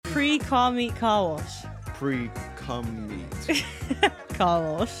Pre-car meet car wash. Pre-cum meet. Car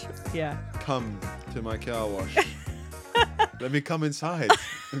wash. Yeah. Come to my car wash. Let me come inside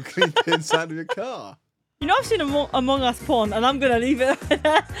and clean the inside of your car. You know, I've seen Among Us porn, and I'm going to leave it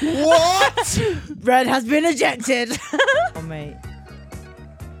there. What? Red has been ejected. Oh, mate.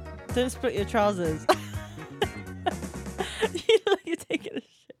 Don't split your trousers. You look like you're taking a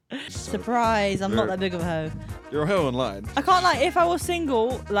shit. Surprise, I'm not that big of a hoe. You're a hoe online. I can't lie, if I was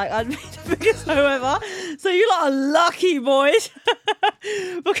single, like, I'd be the biggest hoe ever. So you lot are lucky, boys.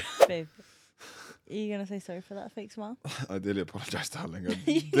 Babe, are you going to say sorry for that fake smile? I really apologise, darling. I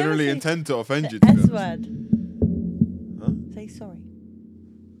didn't really intend to offend you. The S word. Huh? Say sorry.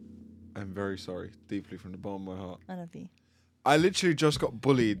 I'm very sorry, deeply from the bottom of my heart. I love you. I literally just got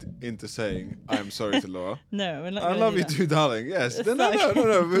bullied into saying I am sorry to Laura. No, we're not. I love you too, darling. Yes. No.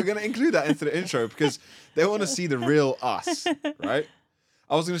 We're going to include that into the intro because they want to see the real us, right?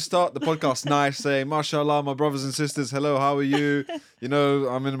 I was going to start the podcast nice, saying, mashallah, my brothers and sisters, hello, how are you? You know,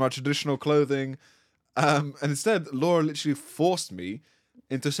 I'm in my traditional clothing. And instead, Laura literally forced me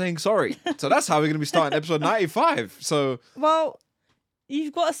into saying sorry. So that's how we're going to be starting episode 95. So, well,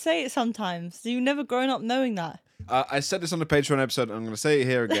 you've got to say it sometimes. You've never grown up knowing that. I said this on the Patreon episode, and I'm going to say it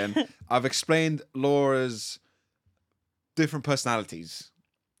here again. I've explained Laura's different personalities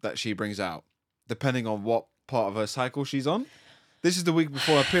that she brings out, depending on what part of her cycle she's on. This is the week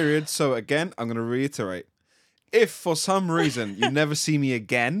before her period, so again, I'm going to reiterate. If for some reason you never see me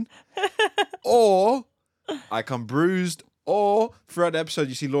again, or I come bruised, or throughout the episode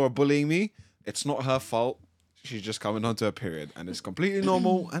you see Laura bullying me, it's not her fault. She's just coming onto her period, and it's completely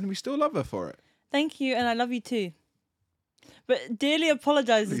normal, and we still love her for it. Thank you, and I love you too. But dearly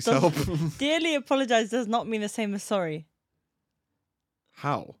apologise. Please help. Dearly apologise does not mean the same as sorry.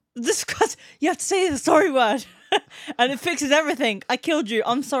 How? Just because you have to say the sorry word, and it fixes everything. I killed you.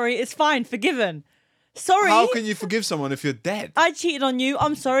 I'm sorry. It's fine. Forgiven. Sorry. How can you forgive someone if you're dead? I cheated on you.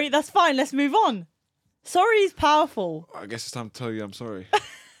 I'm sorry. That's fine. Let's move on. Sorry is powerful. I guess it's time to tell you I'm sorry.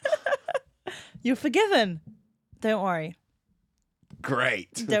 You're forgiven. Don't worry.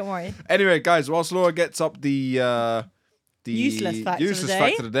 Great. Don't worry. Anyway, guys, whilst Laura gets up the useless fact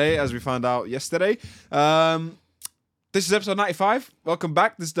of the day, as we found out yesterday, this is episode 95. Welcome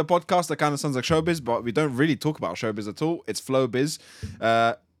back. This is the podcast that kind of sounds like showbiz, but we don't really talk about showbiz at all. It's Flowbiz,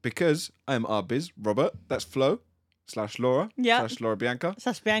 because I am our biz, Robert. That's Flo / Laura / Laura Bianca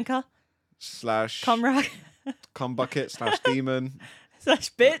 / Bianca / Comrade Cumbucket / Demon /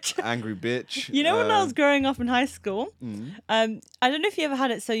 bitch. Angry bitch. You know, when I was growing up in high school, I don't know if you ever had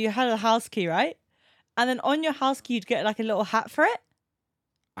it. So you had a house key, right? And then on your house key, you'd get like a little hat for it.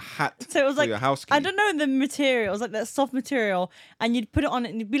 A hat. So it was like, your house key. I don't know the material. It was like that soft material, and you'd put it on it,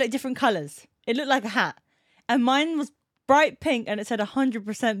 and it'd be like different colors. It looked like a hat, and mine was bright pink, and it said 100%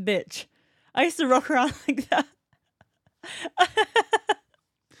 bitch. I used to rock around like that.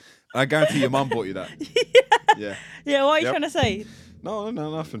 I guarantee your mum bought you that. Yeah. Yeah. What are you trying to say? No,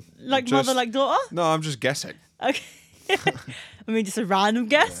 nothing. Like mother, like daughter? No, I'm just guessing. Okay. I mean, just a random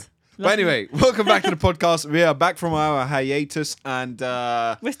guess. Yeah. But anyway, welcome back to the podcast. We are back from our hiatus, and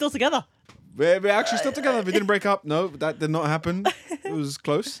we're still together. We're actually still together. We didn't break up. No, that did not happen. It was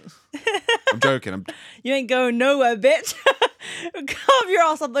close. I'm joking. You ain't going nowhere, bitch. Carve your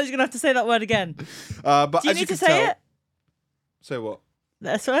ass. Otherwise, you're gonna have to say that word again. But do you need to say it? Say what?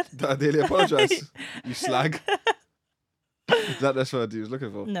 That's what? I really apologise. You slag. Is that that's what I was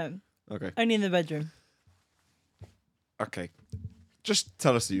looking for? No. Okay. Only in the bedroom. Okay. Just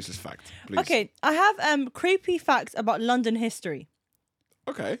tell us the useless fact, please. Okay. I have creepy facts about London history.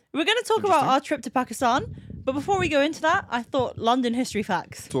 Okay. We're going to talk about our trip to Pakistan, but before we go into that, I thought London history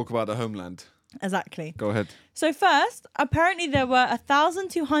facts. Talk about the homeland. Exactly. Go ahead. So first, apparently there were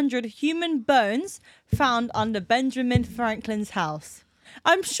 1,200 human bones found under Benjamin Franklin's house.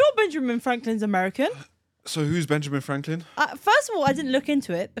 I'm sure Benjamin Franklin's American. So who's Benjamin Franklin? First of all, I didn't look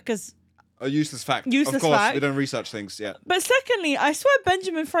into it because... A useless fact. Useless of course, fact. we don't research things yet. But secondly, I swear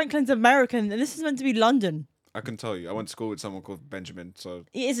Benjamin Franklin's American and this is meant to be London. I can tell you. I went to school with someone called Benjamin, so...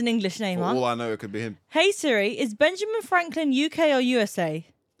 It is an English name, for huh? all I know, it could be him. Hey Siri, is Benjamin Franklin UK or USA?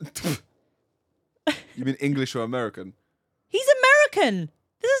 You mean English or American? He's American.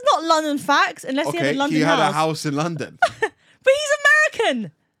 This is not London facts unless he had a London he had house. a house in London. But he's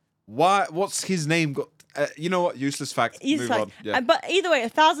American. Why? What's his name got? You know what? Useless fact. Move on. Yeah. But either way,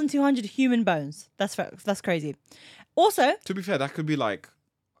 1,200 human bones. That's crazy. Also, to be fair, that could be like,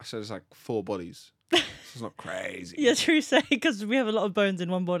 I said it's like 4 bodies. It's not crazy. Yeah, true say, because we have a lot of bones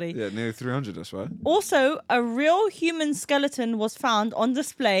in one body. Yeah, nearly 300, I swear. Also, a real human skeleton was found on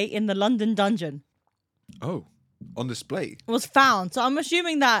display in the London dungeon. Oh. On display. Was found. So I'm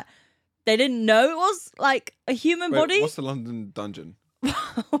assuming that they didn't know it was like a human body. What's the London dungeon? Do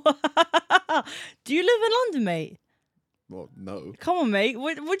you live in London, mate? Well, no. Come on, mate.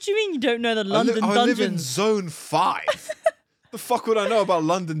 What do you mean you don't know the London dungeon? I live in Zone 5. The fuck would I know about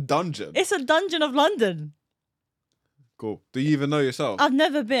London dungeon? It's a dungeon of London. Cool. Do you even know yourself? I've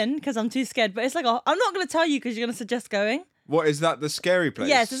never been because I'm too scared. But it's like, I'm not going to tell you because you're going to suggest going. What, is that the scary place?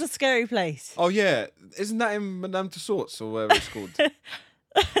 Yes, it's a scary place. Oh, yeah. Isn't that in Madame Tussauds or whatever it's called?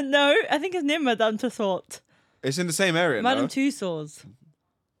 No, I think it's near Madame Tussauds. It's in the same area, Madame no? Tussauds.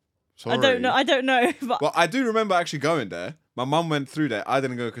 Sorry. I don't know. But Well, I do remember actually going there. My mum went through there. I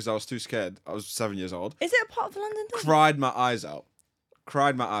didn't go because I was too scared. I was 7 years old. is it a part of London? Cried my eyes out.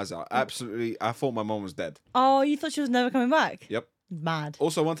 Absolutely. I thought my mum was dead. Oh, you thought she was never coming back? Yep. Mad.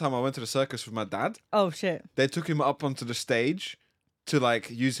 Also, one time I went to the circus with my dad. Oh, shit. They took him up onto the stage to like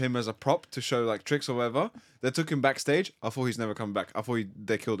use him as a prop to show like tricks or whatever. They took him backstage. I thought he's never coming back. I thought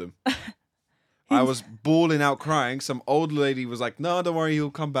they killed him. I was bawling out crying. Some old lady was like, no, don't worry, he'll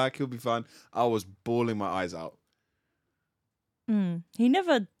come back. He'll be fine. I was bawling my eyes out. He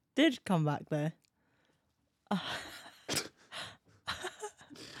never did come back there.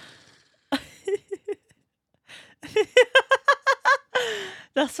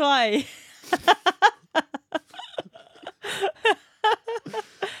 That's why.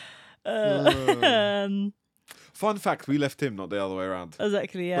 Fun fact, we left him, not the other way around.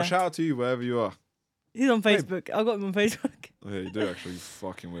 Exactly, yeah. But shout out to you wherever you are. He's on Facebook. I got him on Facebook. Oh, yeah, you do actually, you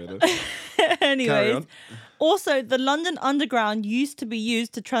fucking weirdo. Carry Anyways, on. also the London Underground used to be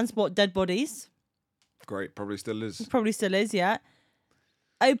used to transport dead bodies. Great, probably still is. Probably still is, yeah.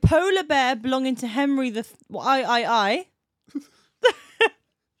 A polar bear belonging to Henry the I. I.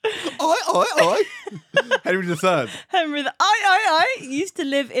 Henry III. Henry the I used to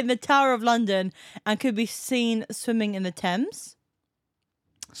live in the Tower of London and could be seen swimming in the Thames.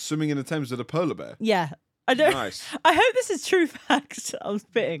 Swimming in the Thames with a polar bear. Yeah. I don't. Nice. I hope this is true facts. I'm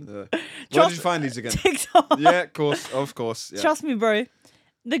spitting. Where did you find these again? TikTok. Yeah, of course. Yeah. Trust me, bro.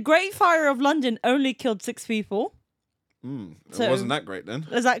 The Great Fire of London only killed 6 people. It So- wasn't that great then.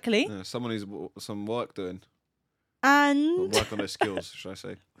 Exactly. Yeah, someone needs some work doing. And Work on their skills, should I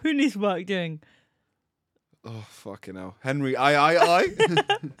say. who needs work doing? Oh, fucking hell. Henry, I.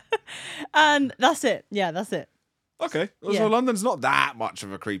 And that's it. Yeah, that's it. Okay. So Yeah. London's not that much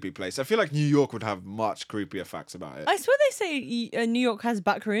of a creepy place. I feel like New York would have much creepier facts about it. I swear they say New York has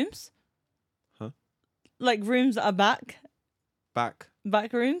back rooms. Huh? Like rooms that are back Back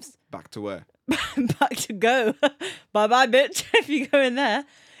rooms. to where? Back to go. Bye bye, bitch. If you go in there,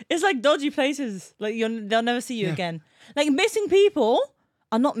 it's like dodgy places. Like they'll never see you Yeah. again. Like missing people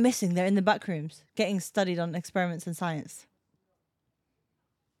are not missing. They're in the back rooms getting studied on experiments in science.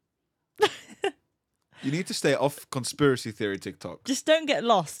 You need to stay off conspiracy theory TikTok. Just don't get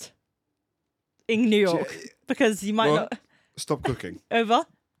lost in New York because you might Well, not. Stop cooking. Over.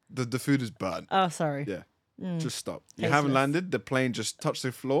 The food is burnt. Oh, sorry. Yeah. Mm. Just stop. You haven't Tasteless. landed. The plane just touched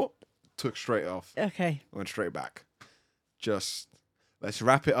the floor, took straight off, Okay. went straight back. Just let's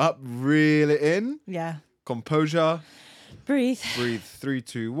wrap it up. Reel it in. Yeah. Composure. Breathe. Breathe. 3,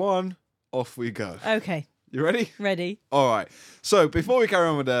 2, 1. Off we go. Okay. You ready? Ready. All right. So before we carry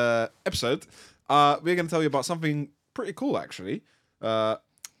on with the episode, we're going to tell you about something pretty cool, actually.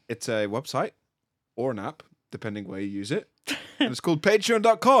 It's a website or an app, depending where you use it. And it's called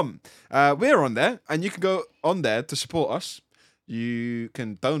patreon.com. We're on there, and you can go on there to support us. You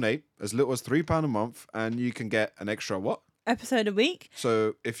can donate as little as £3 a month, and you can get an extra what? Episode a week.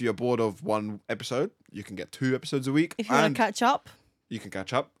 So if you're bored of one episode, you can get 2 episodes a week. If you want and to catch up, you can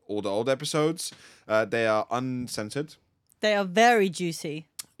catch up all the old episodes. They are uncensored. they are very juicy.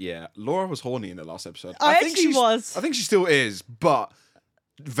 Yeah, Laura was horny in the last episode. I think actually was. I think she still is, but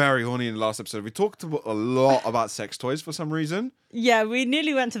very horny in the last episode. We talked a lot about sex toys for some reason. Yeah, we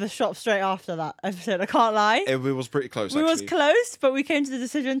nearly went to the shop straight after that episode. I can't lie. It was pretty close, We was actually. close, but we came to the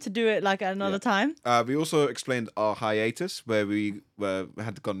decision to do it like at another time. We also explained our hiatus where we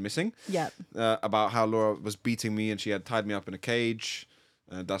had gone missing. Yeah. About how Laura was beating me and she had tied me up in a cage.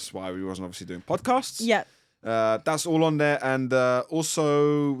 That's why we wasn't obviously doing podcasts. Yeah. That's all on there. And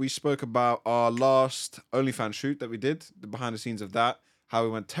also we spoke about our last OnlyFans shoot that we did, the behind the scenes of that, how it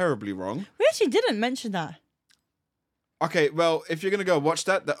went terribly wrong. We actually didn't mention that. Okay, well, if you're going to go watch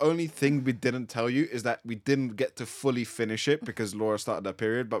that, the only thing we didn't tell you is that we didn't get to fully finish it because Laura started her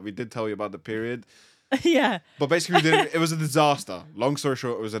period, but we did tell you about the period. Yeah. But basically, it was a disaster. Long story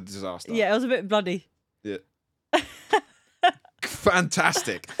short, it was a disaster. Yeah, it was a bit bloody. Yeah.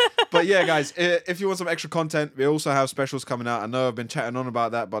 Fantastic. But yeah, guys, if you want some extra content, we also have specials coming out. I know I've been chatting on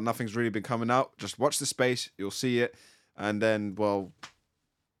about that, but nothing's really been coming out. Just watch the space, you'll see it, and then, well,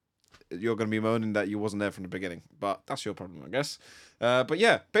 you're going to be moaning that you wasn't there from the beginning. But that's your problem, I guess. But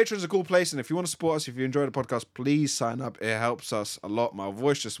yeah, Patreon's a cool place, and if you want to support us, if you enjoy the podcast, please sign up. It helps us a lot. My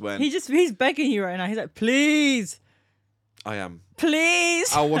voice just went. He's begging you right now. He's like, please. I am.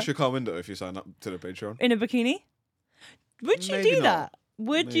 Please. I'll wash your car window if you sign up to the Patreon. In a bikini? Would you Maybe do not. that?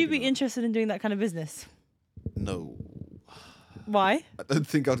 Would Maybe you be not. interested in doing that kind of business? No. Why? I don't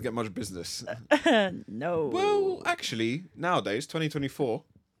think I'd get much business. No. Well, actually, nowadays, 2024,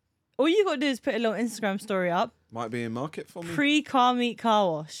 All you got to do is put a little Instagram story up. might be in market for me. Pre-car meet car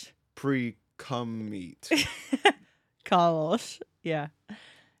wash. Pre-cum meat. Car wash. Yeah.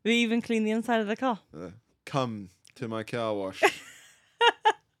 We even clean the inside of the car. Come to my car wash.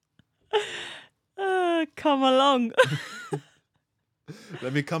 Come along.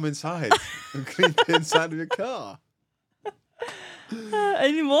 Let me come inside and clean the inside of your car.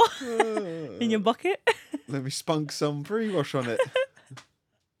 Any more? In your bucket? Let me spunk some pre-wash on it.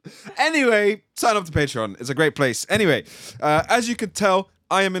 Anyway, sign up to Patreon. It's a great place. Anyway, as you can tell,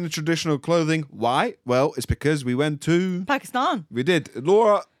 I am in traditional clothing. Why? Well, it's because we went to... Pakistan. We did.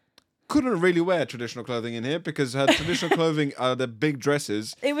 Laura couldn't really wear traditional clothing in here because her traditional clothing are the big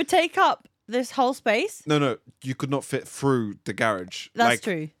dresses. It would take up this whole space. No, you could not fit through the garage. That's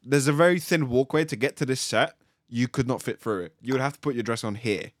true. There's a very thin walkway to get to this set. You could not fit through it. You would have to put your dress on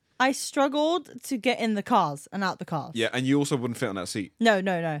here. I struggled to get in the cars and out the cars. Yeah, and you also wouldn't fit on that seat. No.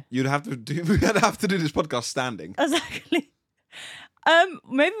 You'd have to do. We'd have to do this podcast standing. Exactly.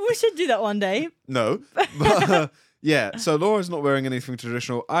 Maybe we should do that one day. No, but yeah. So Laura's not wearing anything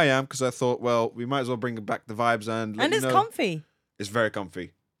traditional. I am because I thought, well, we might as well bring back the vibes and. And it's comfy. It's very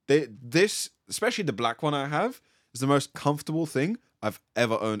comfy. This, especially the black one I have, is the most comfortable thing I've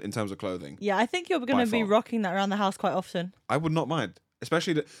ever owned in terms of clothing. Yeah, I think you're going to be far. rocking that around the house quite often. I would not mind.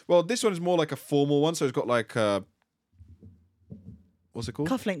 Especially, this one is more like a formal one, so it's got like, what's it called?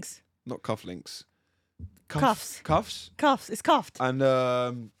 Cufflinks. Not cufflinks. Cuffs. Cuffs. Cuffs. It's cuffed. And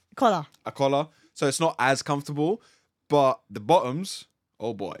Collar. a collar. So it's not as comfortable, but the bottoms,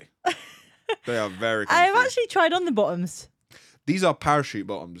 oh boy. They are very comfy. I've actually tried on the bottoms. These are parachute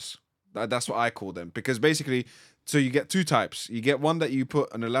bottoms. That's what I call them. Because basically, so you get two types. You get one that you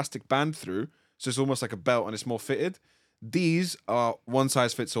put an elastic band through, so it's almost like a belt and it's more fitted. These are one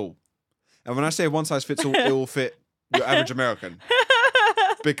size fits all. And when I say one size fits all, it will fit your average American.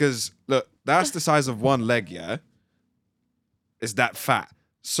 Because, look, that's the size of one leg, yeah? It's that fat.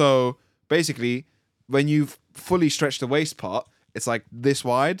 So, basically, when you've fully stretched the waist part, it's like this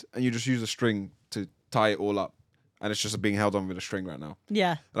wide, and you just use a string to tie it all up. And it's just being held on with a string right now.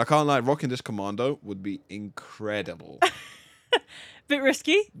 Yeah. And I can't lie, rocking this commando would be incredible. Bit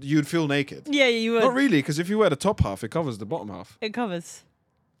risky. You'd feel naked. Yeah, you would. Not really, because if you wear the top half, it covers the bottom half. It covers.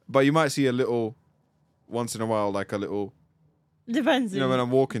 But you might see a little, once in a while, like a little, Depends. when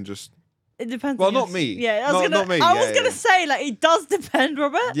I'm walking, just... It depends. Well, on your not me. Yeah, Not me. I was Yeah, gonna yeah. say, like, it does depend,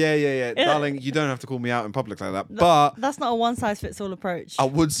 Robert. Yeah. Darling, you don't have to call me out in public like that. But That's not a one size fits all approach. I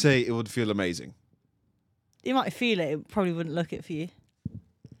would say it would feel amazing. You might feel it. It probably wouldn't look it for you.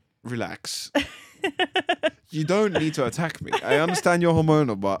 Relax. You don't need to attack me. I understand you're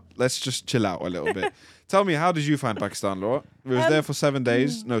hormonal, but let's just chill out a little bit. Tell me, how did you find Pakistan, Laura? We was there for 7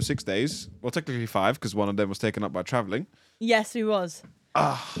 days. No, 6 days. Well, technically 5, because one of them was taken up by traveling. Yes, we was.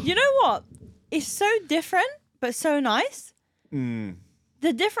 You know what? It's so different, but so nice.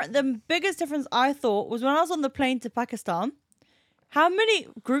 The biggest difference I thought was when I was on the plane to Pakistan, how many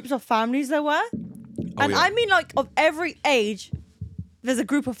groups of families there were. And yeah. I mean, like, of every age, there's a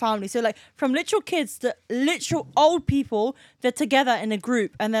group of families. So, like, from literal kids to literal old people, they're together in a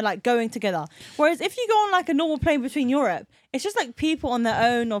group and they're, like, going together. Whereas if you go on, like, a normal plane between Europe, it's just, like, people on their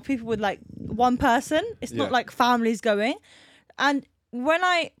own or people with, like, one person. It's not, like, families going. And when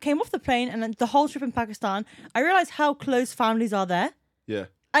I came off the plane and then the whole trip in Pakistan, I realized how close families are there. Yeah.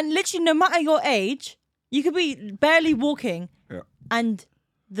 And literally, no matter your age, you could be barely walking. Yeah. And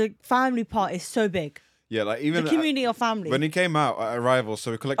the family part is so big. Yeah, like even The community of family. when he came out at arrival,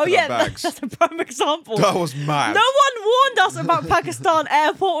 so we collected Oh yeah, our bags. that's a prime example. That was mad. No one warned us about Pakistan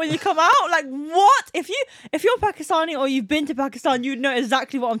airport when you come out. Like, what? If you're Pakistani or you've been to Pakistan, you'd know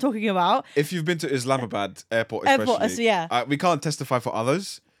exactly what I'm talking about. If you've been to Islamabad airport, especially, yeah. We can't testify for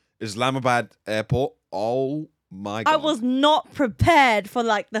others. Islamabad airport, oh my God. I was not prepared for,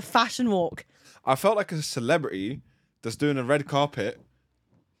 like, the fashion walk. I felt like a celebrity that's doing a red carpet,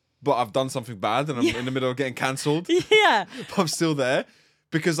 but I've done something bad and I'm in the middle of getting cancelled. Yeah. But I'm still there.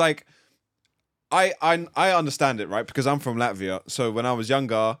 Because, like, I understand it, right? Because I'm from Latvia. So when I was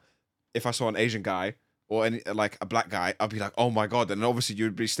younger, if I saw an Asian guy or any like a black guy, I'd be like, oh my God. And obviously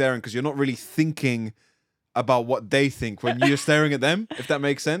you'd be staring because you're not really thinking about what they think when you're staring at them, if that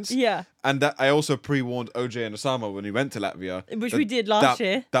makes sense. Yeah. And that I also pre-warned OJ and Osama when we went to Latvia. Which we did last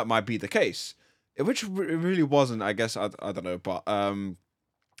year. That might be the case. Which really wasn't, I guess. I don't know. But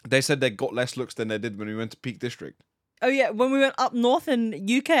they said they got less looks than they did when we went to Peak District. Oh, yeah. When we went up north in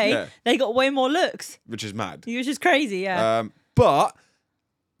UK, they got way more looks. Which is mad. Which is crazy, yeah. But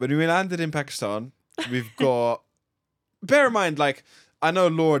when we landed in Pakistan, we've got... Bear in mind, like... I know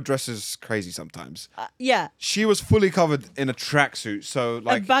Laura dresses crazy sometimes. Yeah. She was fully covered in a tracksuit, so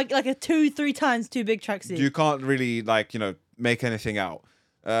like... A bag, like a 2-3 times too big tracksuit. You can't really, like, make anything out.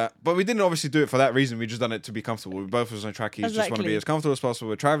 But we didn't obviously do it for that reason. We just done it to be comfortable. We both was on trackies. Just want to be as comfortable as possible.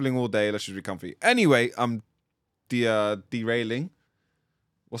 We're traveling all day. Let's just be comfy. Anyway, I'm derailing.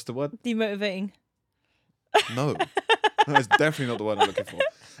 What's the word? Demotivating. No. That's definitely not the word I'm looking for.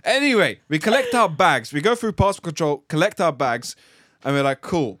 Anyway, we collect our bags. We go through passport control, collect our bags, and we're like,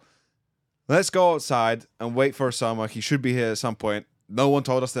 cool. Let's go outside and wait for Osama. He should be here at some point. No one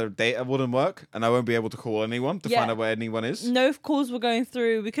told us their data wouldn't work, and I won't be able to call anyone to find out where anyone is. No calls were going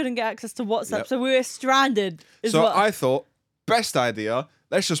through. We couldn't get access to WhatsApp, so we were stranded. I thought, best idea,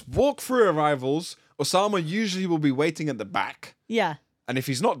 let's just walk through arrivals. Osama usually will be waiting at the back. Yeah. And if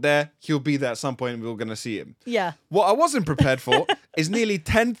he's not there, he'll be there at some point and we're going to see him. Yeah. What I wasn't prepared for is nearly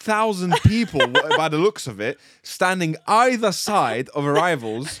 10,000 people, by the looks of it, standing either side of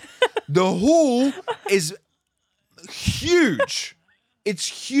arrivals. The hall is huge.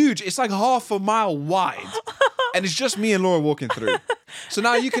 It's huge. It's like half a mile wide. And it's just me and Laura walking through. So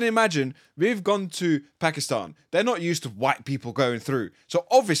now you can imagine, we've gone to Pakistan. They're not used to white people going through. So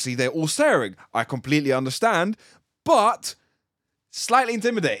obviously they're all staring. I completely understand. But... slightly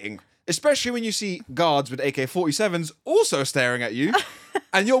intimidating, especially when you see guards with AK-47s also staring at you,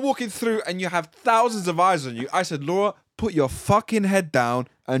 and you're walking through and you have thousands of eyes on you. I said, Laura, put your fucking head down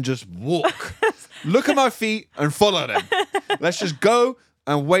and just walk. Look at my feet and follow them. Let's just go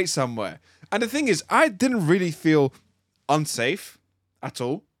and wait somewhere. And the thing is, I didn't really feel unsafe at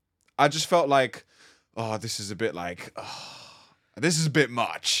all. I just felt like, this is a bit like... this is a bit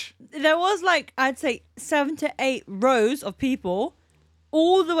much. There was like, I'd say 7 to 8 rows of people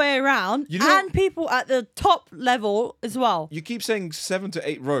all the way around, and people at the top level as well. You keep saying 7 to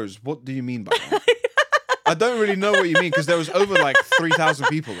 8 rows. What do you mean by that? I don't really know what you mean because there was over like 3,000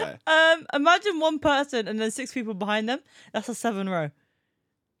 people there. Imagine one person and then 6 people behind them. That's a 7 row.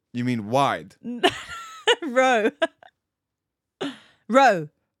 You mean wide? Row. Row.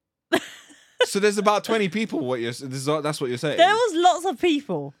 So there's about 20 people. That's what you're saying. There was lots of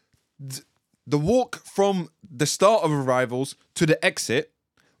people. The walk from the start of arrivals to the exit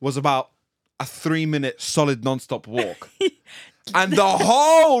was about a 3-minute solid non-stop walk. And the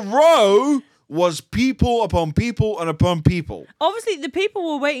whole row was people upon people and upon people. Obviously, the people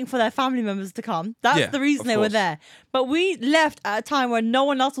were waiting for their family members to come. That's the reason they were there. But we left at a time where no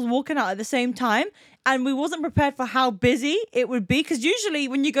one else was walking out at the same time. And we wasn't prepared for how busy it would be. Because usually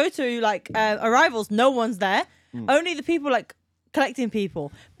when you go to like arrivals, no one's there. Only the people like collecting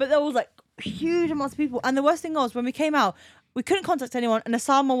people. But there was like huge amounts of people. And the worst thing was when we came out, we couldn't contact anyone. And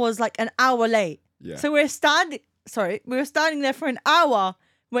Osama was like an hour late. Yeah. So we were standing there for an hour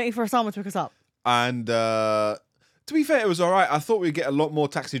waiting for Osama to pick us up. And to be fair, it was all right. I thought we'd get a lot more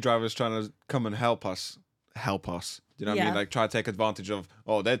taxi drivers trying to come and help us. You know what I mean? Like try to take advantage of,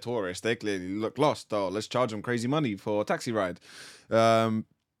 they're tourists. They clearly look lost. Let's charge them crazy money for a taxi ride.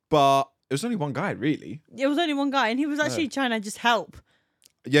 But it was only one guy, really. It was only one guy. And he was actually trying to just help.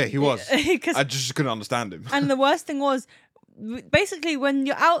 Yeah, he was. I just couldn't understand him. And the worst thing was, basically, when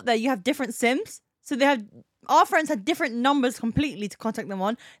you're out there, you have different SIMs. So our friends had different numbers completely to contact them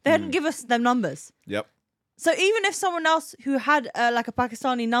on. They hadn't give us them numbers. Yep. So even if someone else who had like a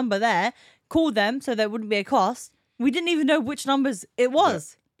Pakistani number there called them, so there wouldn't be a cost, we didn't even know which numbers it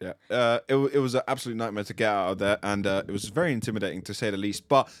was. Yeah. It was an absolute nightmare to get out of there, and it was very intimidating to say the least.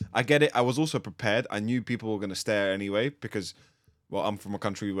 But I get it. I was also prepared. I knew people were going to stare anyway because, well, I'm from a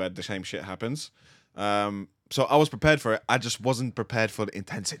country where the same shit happens. So I was prepared for it. I just wasn't prepared for the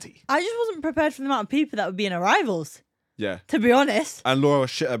intensity. I just wasn't prepared for the amount of people that would be in arrivals. Yeah. To be honest. And Laura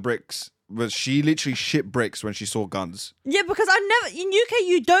shit her bricks. She literally shit bricks when she saw guns. Yeah, because in UK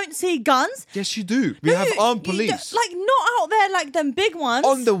you don't see guns. Yes, you do. We have armed police. Like not out there like them big ones.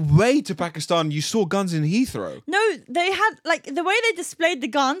 On the way to Pakistan, you saw guns in Heathrow. No, they had like the way they displayed the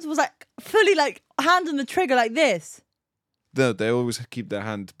guns was like fully like hand on the trigger like this. They always keep their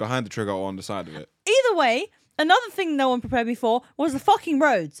hand behind the trigger or on the side of it. Either way, Another thing no one prepared me for was the fucking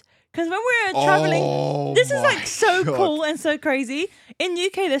roads. Because when we were traveling, this is like so cool and so crazy. In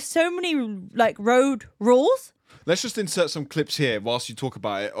UK, there's so many like road rules. Let's just insert some clips here whilst you talk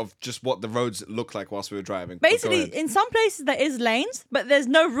about it of just what the roads look like whilst we were driving. Basically, in some places there is lanes, but there's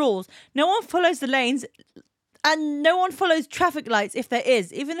no rules. No one follows the lanes. And no one follows traffic lights if there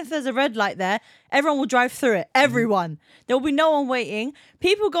is. Even if there's a red light there, everyone will drive through it. Everyone. There will be no one waiting.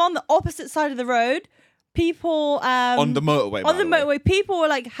 People go on the opposite side of the road. People... on the motorway, On the motorway. People were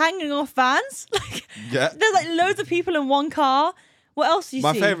like hanging off vans. Yeah. There's like loads of people in one car. What else do you see?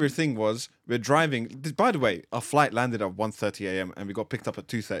 My favourite thing was we're driving... By the way, our flight landed at 1:30 a.m. and we got picked up at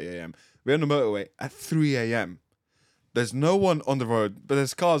 2:30 a.m. We're on the motorway at 3 a.m. There's no one on the road, but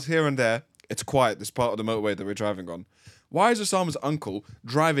there's cars here and there. It's quiet, this part of the motorway that we're driving on. Why is Osama's uncle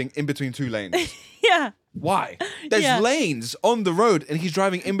driving in between two lanes? Yeah. Why? There's lanes on the road and he's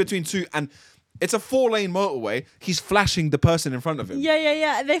driving in between two, and it's a 4-lane motorway. He's flashing the person in front of him.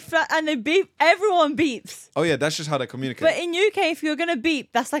 Yeah. They beep. Everyone beeps. Oh yeah, that's just how they communicate. But in UK, if you're gonna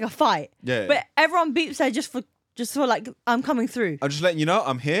beep, that's like a fight. Yeah. But everyone beeps there just for like, I'm coming through. I'm just letting you know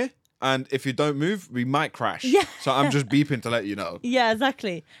I'm here, and if you don't move, we might crash. Yeah. So I'm just beeping to let you know. Yeah,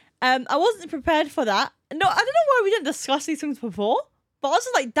 exactly. I wasn't prepared for that. No, I don't know why we didn't discuss these things before. But I was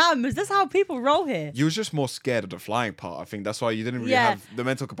just like, damn, is this how people roll here? You was just more scared of the flying part. I think that's why you didn't really have the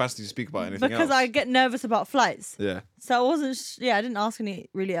mental capacity to speak about anything else. Because I get nervous about flights. Yeah. So I wasn't... I didn't ask any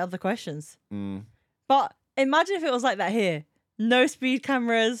really other questions. But imagine if it was like that here. No speed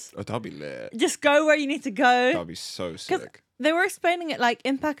cameras. Oh, that'd be lit. Just go where you need to go. That'd be so sick. They were explaining it like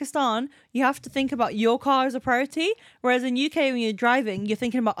in Pakistan, you have to think about your car as a priority. Whereas in UK, when you're driving, you're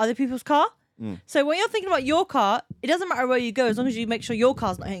thinking about other people's car. So when you're thinking about your car, it doesn't matter where you go as long as you make sure your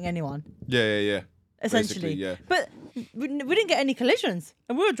car's not hitting anyone. Yeah. Essentially. Yeah. But we didn't get any collisions.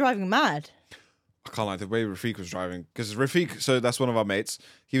 And we were driving mad. I can't lie, the way Rafiq was driving. Because Rafiq, so that's one of our mates,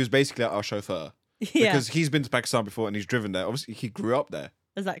 he was basically our chauffeur. Yeah. Because he's been to Pakistan before and he's driven there. Obviously, he grew up there.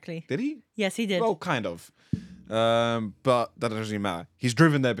 Exactly. Did he? Yes, he did. Well, kind of. But that doesn't really matter. He's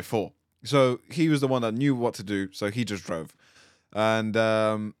driven there before. So he was the one that knew what to do. So he just drove. And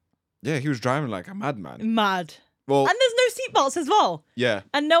he was driving like a madman. Mad. Well, and there's no seatbelts as well. Yeah.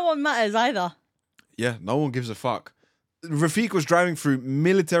 And no one matters either. Yeah, no one gives a fuck. Rafiq was driving through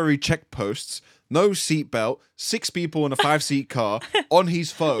military checkposts, no seatbelt, 6 people in a 5-seat car on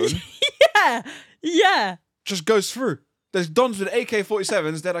his phone. Yeah. Just goes through. There's dons with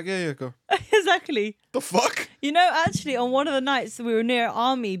AK-47s. They're like, yeah, go. Exactly. The fuck? You know, actually, on one of the nights, we were near an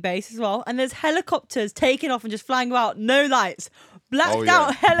army base as well, and there's helicopters taking off and just flying about, no lights. Blacked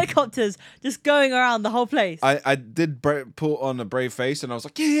out helicopters just going around the whole place. I did put on a brave face and I was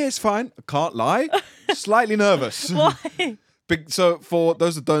like, yeah, it's fine. I can't lie. Slightly nervous. Why? So for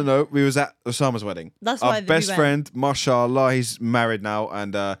those that don't know, we was at Osama's wedding. That's why our best friend, mashallah, he's married now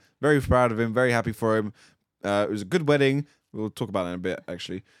and very proud of him, very happy for him. It was a good wedding. We'll talk about it in a bit,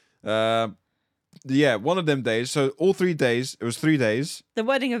 actually. One of them days. So all 3 days, it was 3 days. The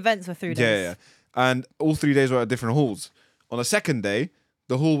wedding events were 3 days. Yeah. And all 3 days were at different halls. On the second day,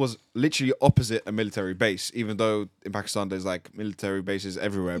 the hall was literally opposite a military base, even though in Pakistan there's like military bases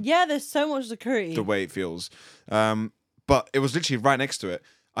everywhere. Yeah, there's so much security. The way it feels. But it was literally right next to it.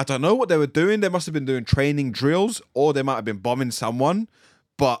 I don't know what they were doing. They must have been doing training drills or they might have been bombing someone.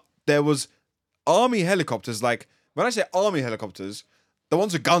 But there was army helicopters. Like, when I say army helicopters, the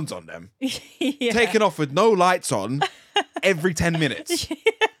ones with guns on them. Taking off with no lights on every 10 minutes.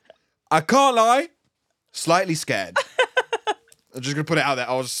 I can't lie. Slightly scared. I'm just going to put it out there.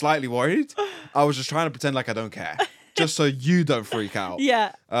 I was slightly worried. I was just trying to pretend like I don't care. Just so you don't freak out.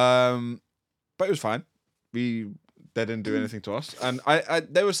 Yeah. But it was fine. They didn't do anything to us. And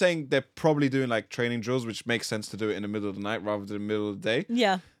they were saying they're probably doing like training drills, which makes sense to do it in the middle of the night rather than the middle of the day.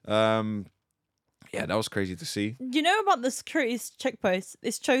 Yeah. Yeah, that was crazy to see. You know about the security checkposts?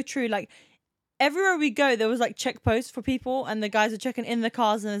 It's so true. Like, everywhere we go, there was like checkposts for people and the guys are checking in the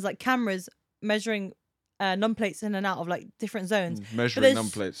cars and there's like cameras measuring numplates in and out of like different zones. Measuring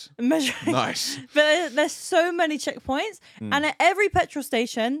numplates. Nice. But there's so many checkpoints, and at every petrol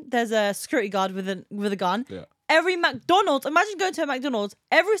station there's a security guard with a gun. Yeah. Every McDonald's, imagine going to a McDonald's.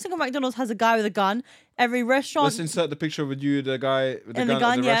 Every single McDonald's has a guy with a gun. Every restaurant. Let's insert the picture with you, the guy with the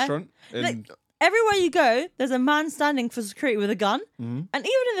gun at the restaurant. Everywhere you go, there's a man standing for security with a gun. Mm-hmm. And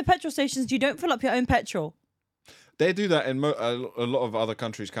even in the petrol stations, you don't fill up your own petrol. They do that in a lot of other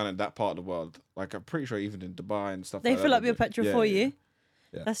countries, kind of that part of the world. Like, I'm pretty sure even in Dubai and stuff they like that. fill up your petrol for you.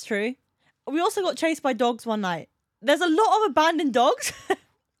 Yeah. That's true. We also got chased by dogs one night. There's a lot of abandoned dogs.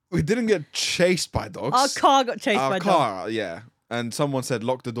 We didn't get chased by dogs. Our car got chased by dogs. Our car, yeah. and someone said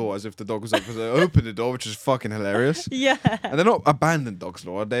lock the door as if the dog was open. So they opened the door, which is fucking hilarious. Yeah. And they're not abandoned dogs,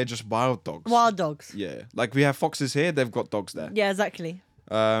 Laura. They're just wild dogs. Wild dogs. Yeah. Like we have foxes here, they've got dogs there. Yeah, exactly.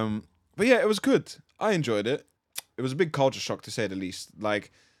 But yeah, it was good. I enjoyed it. It was a big culture shock to say the least.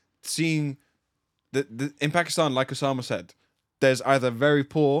 Like seeing in Pakistan, like Osama said, there's either very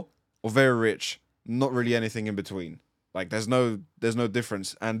poor or very rich, not really anything in between. Like there's no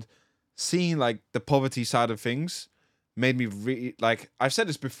difference. And seeing like the poverty side of things made me really like, I've said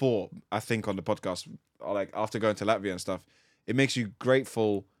this before, I think on the podcast, like after going to Latvia and stuff, it makes you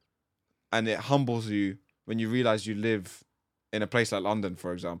grateful and it humbles you when you realize you live in a place like London,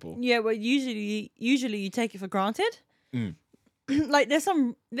 for example. Yeah, well, usually you take it for granted. Mm. Like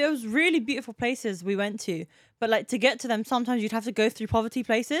there was really beautiful places we went to, but like to get to them, sometimes you'd have to go through poverty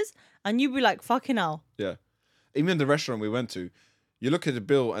places, and you'd be like, "Fucking hell." Yeah, even the restaurant we went to, you look at the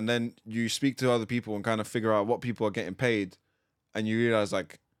bill and then you speak to other people and kind of figure out what people are getting paid, and you realize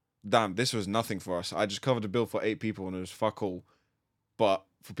like, damn, this was nothing for us. I just covered the bill for 8 people and it was fuck all. But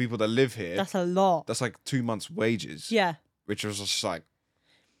for people that live here, That's a lot. that's like 2 months' wages. Yeah. Which was just like,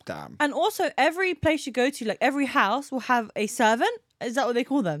 damn. And also, every place you go to, like every house will have a servant. Is that what they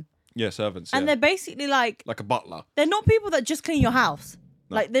call them? Yeah, servants. And yeah. they're basically like Like a butler. they're not people that just clean your house.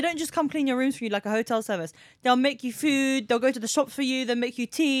 No. Like they don't just come clean your rooms for you like a hotel service. They'll make you food. They'll go to the shops for you. They'll make you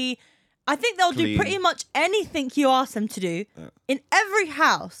tea. I think they'll do Clean. pretty much anything you ask them to do in every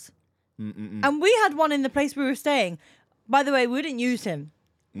house. And we had one in the place we were staying. By the way, we didn't use him.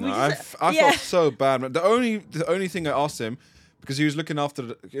 No, We I just- felt yeah. so bad. Man. The only thing I asked him, because he was looking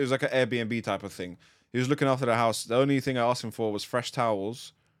after, it was like an Airbnb type of thing. He was looking after the house. The only thing I asked him for was fresh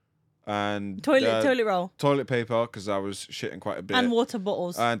towels and Toilet roll toilet paper, because I was shitting quite a bit, and water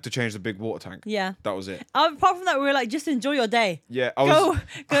bottles. and to change the big water tank. Yeah. That was it. Apart from that, we were like, just enjoy your day. Yeah, I was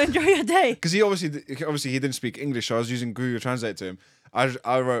Go enjoy your day. because he obviously he didn't speak English, so I was using Google Translate to him.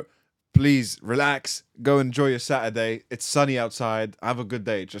 I wrote, please relax, go enjoy your Saturday. It's sunny outside. Have a good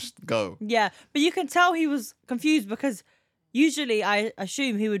day. Just go. Yeah, but you can tell he was confused because usually I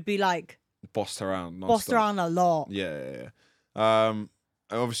assume he would be like Bossed around. bossed non-stop. around a lot. Yeah. And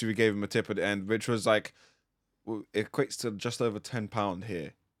obviously we gave him a tip at the end, which was like, it equates to just over £10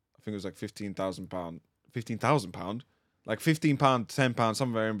 here. I think it was like £15,000, like £15, £10,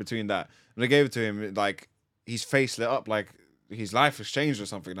 somewhere in between that. And I gave it to him, like his face lit up, like his life has changed or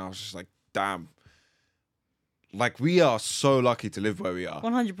something. And I was just like, damn. Like we are so lucky to live where we are.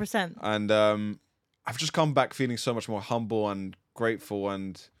 100%. And I've just come back feeling so much more humble and grateful,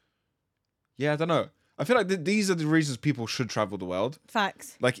 and yeah, I don't know. I feel like these are the reasons people should travel the world.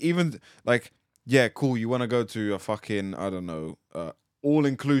 Facts. Like even like, yeah, cool. You want to go to a fucking, I don't know,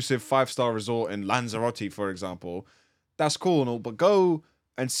 all-inclusive 5-star resort in Lanzarote, for example. That's cool and all, but go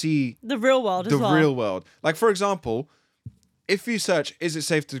and see The real world as the well. real world. Like for example, if you search, is it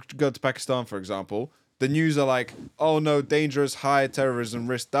safe to go to Pakistan, for example? The news are like, oh no, dangerous, high terrorism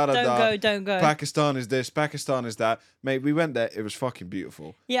risk, Don't go. Pakistan is this, Pakistan is that. Mate, we went there. It was fucking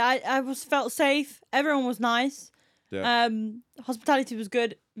beautiful. Yeah, I felt safe. Everyone was nice. Yeah. Hospitality was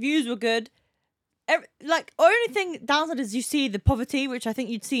good. Views were good. Only thing downside is you see the poverty, which I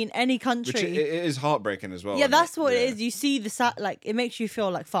think you'd see in any country. Which it is heartbreaking as well. Yeah, isn't that's it? what Yeah. it is. You see it makes you feel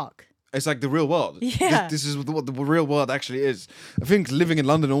like fuck. It's like the real world. Yeah. This is what the real world actually is. I think living in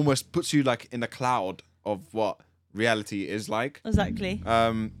London almost puts you like in a cloud of what reality is like. Exactly.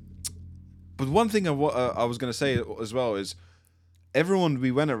 But one thing I was going to say as well is everyone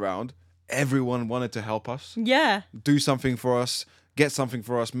we went around, everyone wanted to help us, Yeah. do something for us, get something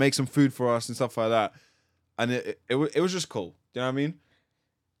for us, make some food for us and stuff like that. And it was just cool. You know what I mean?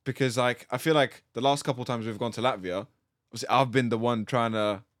 Because like, I feel like the last couple of times we've gone to Latvia, obviously I've been the one trying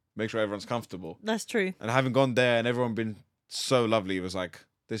to make sure everyone's comfortable. That's true. And having gone there and everyone been so lovely, it was like,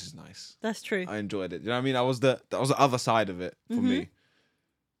 this is nice. That's true. I enjoyed it. You know what I mean? That was the other side of it for me.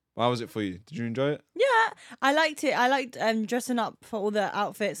 How was it for you? Did you enjoy it? Yeah, I liked it. I liked dressing up for all the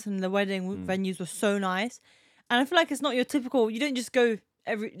outfits, and the wedding venues were so nice. And I feel like it's not your typical. You don't go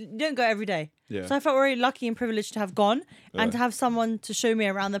every day. Yeah. So I felt very lucky and privileged to have gone and to have someone to show me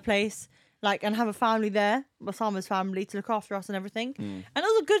around the place, and have a family there, Osama's family, to look after us and everything. And it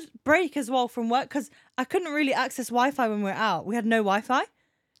was a good break as well from work because I couldn't really access Wi-Fi when we were out. We had no Wi-Fi.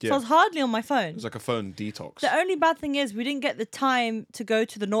 So I was hardly on my phone. It was like a phone detox. The only bad thing is we didn't get the time to go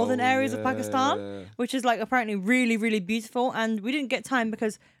to the northern areas of Pakistan, which is like apparently really, really beautiful. And we didn't get time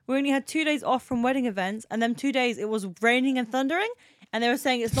because we only had 2 days off from wedding events. And then 2 days it was raining and thundering. And they were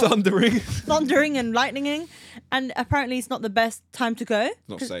saying it's not thundering and lightninging. And apparently it's not the best time to go.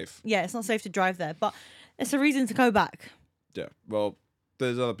 Not safe. Yeah, it's not safe to drive there. But it's a reason to go back. Yeah. Well,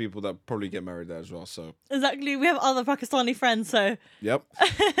 there's other people that probably get married there as well. So Exactly. We have other Pakistani friends, so yep.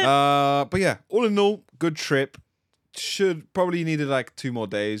 But yeah, all in all, good trip. Should probably needed like 2 more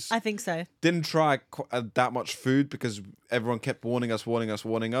days. I think so. Didn't try that much food because everyone kept warning us,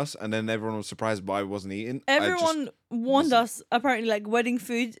 and then everyone was surprised why I wasn't eating. Everyone warned us, apparently, like wedding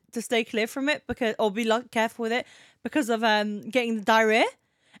food, to stay clear from it or be careful with it because of getting the diarrhea,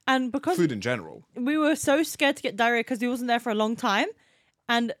 and because food in general. We were so scared to get diarrhea because we wasn't there for a long time,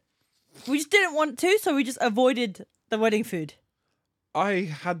 and we just didn't want to, so we just avoided the wedding food. I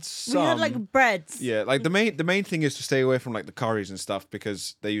had some. We had like breads. Yeah, like the main thing is to stay away from like the curries and stuff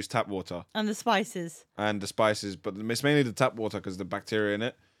because they use tap water And the spices. but it's mainly the tap water because the bacteria in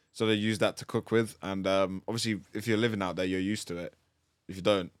it. So they use that to cook with, and obviously if you're living out there, you're used to it. If you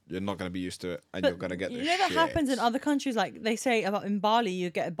don't, you're not going to be used to it, and you're going to get. You know that happens in other countries, like they say about in Bali, you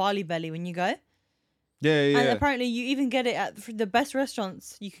get a Bali belly when you go. Yeah. And apparently, you even get it at the best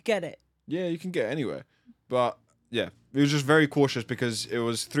restaurants. You could get it. Yeah, you can get it anywhere, but yeah, we was just very cautious because it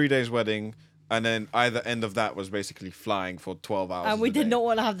was 3 days wedding, and then either end of that was basically flying for 12 hours. And we did not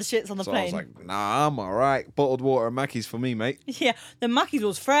want to have the shits on the plane. I was like, nah, I'm all right. Bottled water and Mackey's for me, mate. Yeah, the Mackey's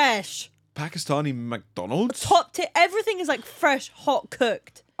was fresh. Pakistani McDonald's? Top tip. Everything is like fresh, hot,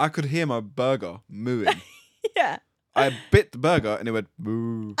 cooked. I could hear my burger mooing. Yeah. I bit the burger and it went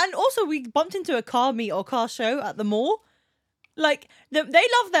boo. And also, we bumped into a car meet or car show at the mall. Like, they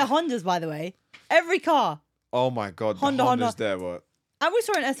love their Hondas, by the way. Every car. Oh my God, Honda. the Hondas there were. And we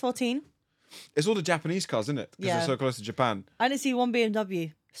saw an S14. It's all the Japanese cars, isn't it? Because Yeah. they're so close to Japan. I didn't see one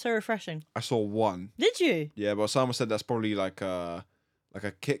BMW. So refreshing. I saw one. Did you? Yeah, but someone said that's probably like a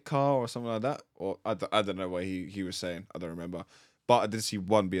kit car or something like that. Or I don't know what he was saying. I don't remember. But I did see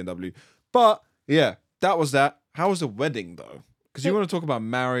one BMW. But yeah, that was that. How was the wedding though? Because you want to talk about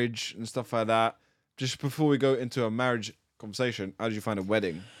marriage and stuff like that. Just before we go into a marriage conversation, how did you find a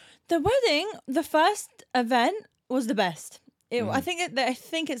wedding? The wedding, the first event was the best. I think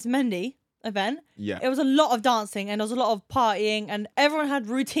it's Mendy event. Yeah. It was a lot of dancing and there was a lot of partying and everyone had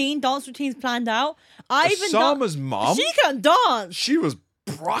dance routines planned out. Osama's mum? She can dance. She was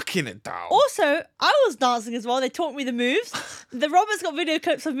rocking it down. Also, I was dancing as well. They taught me the moves. The Robert's got video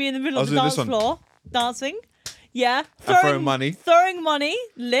clips of me in the middle of the dance floor dancing. Yeah. Throwing money. Throwing money,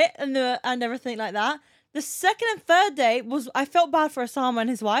 lit and everything like that. The second and third day I felt bad for Osama and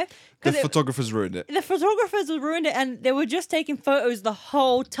his wife. The photographers ruined it. The photographers ruined it and they were just taking photos the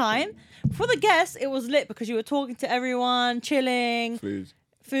whole time. For the guests, it was lit because you were talking to everyone, chilling,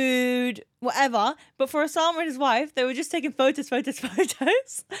 food, whatever. But for Osama and his wife, they were just taking photos the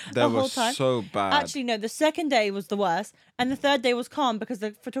whole time. So bad. Actually, no, the second day was the worst. And the third day was calm because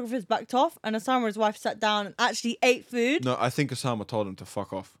the photographers backed off and Osama and his wife sat down and actually ate food. No, I think Osama told him to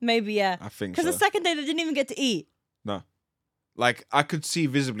fuck off. Maybe, yeah. I think Because the second day, they didn't even get to eat. No. Like, I could see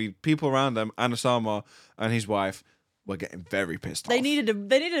visibly people around them and Osama and his wife were getting very pissed off. They needed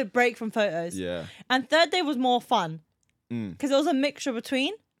a break from photos. Yeah. And third day was more fun. Because it was a mixture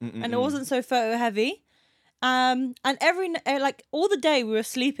between. And it wasn't so photo heavy. And all the day we were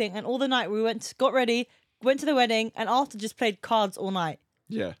sleeping and all the night we got ready, went to the wedding and after just played cards all night.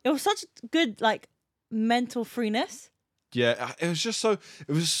 Yeah. It was such good, like, mental freeness. Yeah. It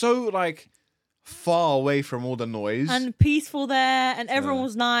was so like far away from all the noise. And peaceful there and everyone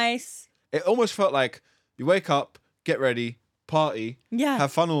was nice. It almost felt like you wake up, get ready, party,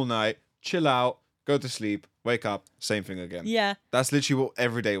 have fun all night, chill out, go to sleep, wake up, same thing again. Yeah. That's literally what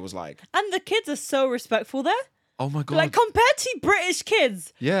every day was like. And the kids are so respectful there. Oh my God. Like, compared to British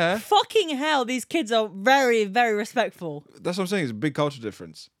kids. Yeah. Fucking hell, these kids are very, very respectful. That's what I'm saying. It's a big culture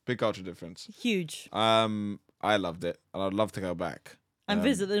difference. Huge. I loved it. And I'd love to go back. And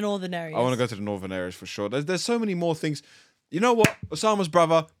visit the northern areas. I want to go to the northern areas for sure. There's so many more things. You know what? Osama's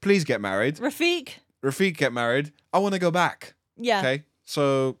brother, please get married. Rafiq, get married. I want to go back. Yeah. Okay?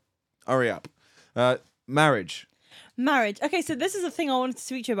 So, hurry up. Marriage. Okay, so this is the thing I wanted to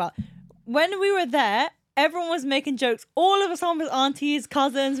speak to you about. When we were there, everyone was making jokes. All of Osama's aunties,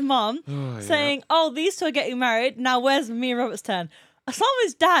 cousins, mum, saying, these two are getting married. Now where's me and Robert's turn?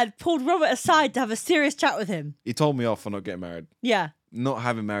 Osama's dad pulled Robert aside to have a serious chat with him. He told me off for not getting married. Yeah. Not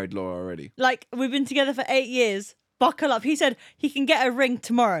having married Laura already. Like, we've been together for 8 years. Buckle up. He said he can get a ring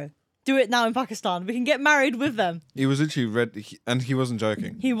tomorrow. Do it now in Pakistan. We can get married with them. He was literally ready, and he wasn't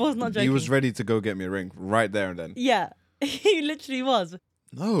joking. He was not joking. He was ready to go get me a ring right there and then. Yeah, he literally was.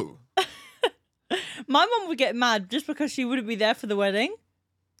 No. My mum would get mad just because she wouldn't be there for the wedding.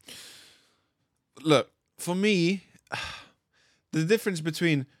 Look, for me, the difference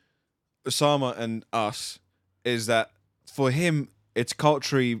between Osama and us is that for him, it's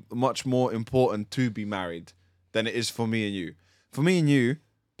culturally much more important to be married than it is for me and you. For me and you,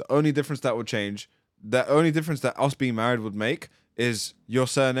 the only difference that would change, the only difference that us being married would make is your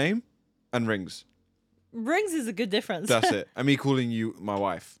surname and rings. Rings is a good difference. That's it. And me calling you my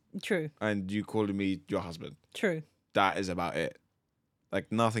wife. True. And you calling me your husband. True. That is about it.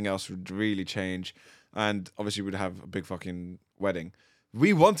 Like, nothing else would really change. And obviously we'd have a big fucking wedding.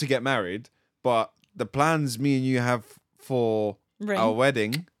 We want to get married, but the plans me and you have for our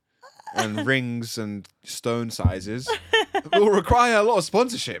wedding and rings and stone sizes will require a lot of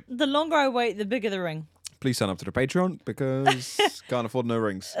sponsorship. The longer I wait, the bigger the ring. Please sign up to the Patreon because can't afford no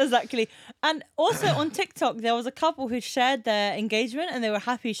rings. Exactly. And also on TikTok, there was a couple who shared their engagement and they were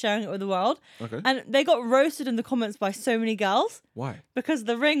happy sharing it with the world. Okay. And they got roasted in the comments by so many girls. Why? Because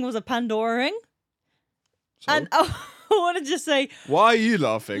the ring was a Pandora ring. So? And I want to just say... Why are you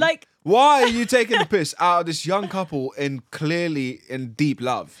laughing? Like... Why are you taking the piss out of this young couple clearly in deep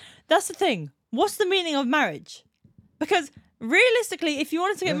love? That's the thing. What's the meaning of marriage? Because realistically, if you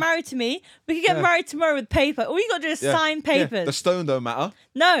wanted to get married to me, we could get married tomorrow with paper. All you got to do is sign papers. Yeah. The stone don't matter.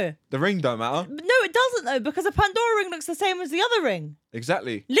 No. The ring don't matter. No, it doesn't though, because a Pandora ring looks the same as the other ring.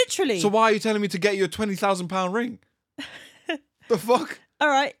 Exactly. Literally. So why are you telling me to get you a £20,000 ring? The fuck? All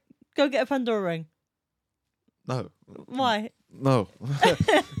right, go get a Pandora ring. No. Why? No.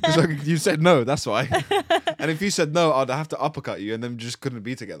 Because you said no, that's why. And if you said no, I'd have to uppercut you and then just couldn't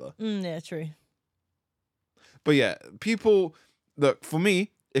be together. Yeah, true. But yeah, people, look, for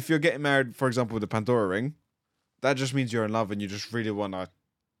me, if you're getting married, for example, with a Pandora ring, that just means you're in love and you just really want to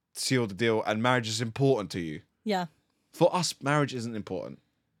seal the deal and marriage is important to you. Yeah. For us, marriage isn't important.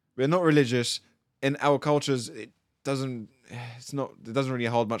 We're not religious. In our cultures, it doesn't really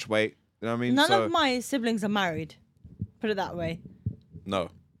hold much weight. You know what I mean? None of my siblings are married. Put it that way.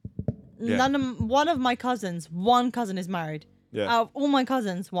 No. Yeah. One of my cousins, one cousin is married. Yeah. Out of all my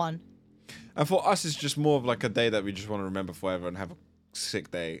cousins, one. And for us, it's just more of like a day that we just want to remember forever and have a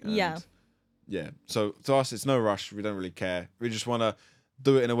sick day. And yeah. Yeah. So to us, it's no rush. We don't really care. We just want to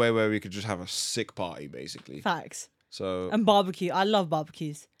do it in a way where we could just have a sick party, basically. Facts. So. And barbecue. I love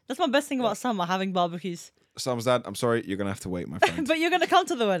barbecues. That's my best thing about summer, having barbecues. Sam's dad, I'm sorry, you're going to have to wait, my friend. But you're going to come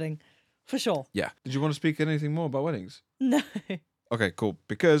to the wedding. For sure. Yeah. Did you want to speak anything more about weddings? No. Okay, cool.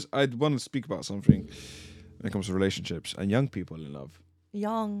 Because I want to speak about something when it comes to relationships and young people in love.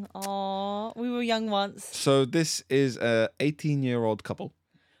 Young. Aww. We were young once. So this is a 18-year-old couple.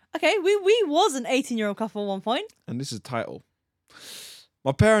 Okay, we was an 18-year-old couple at one point. And this is the title.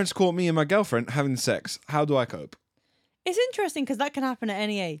 My parents caught me and my girlfriend having sex. How do I cope? It's interesting because that can happen at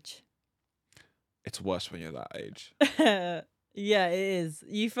any age. It's worse when you're that age. Yeah, it is.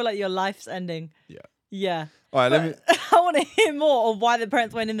 You feel like your life's ending. Yeah. Yeah. All right, let me... I want to hear more of why the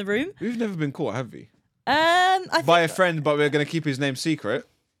parents went in the room. We've never been caught, have we? By a friend, but we're going to keep his name secret.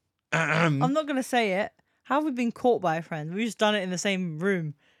 I'm not going to say it. How have we been caught by a friend? We've just done it in the same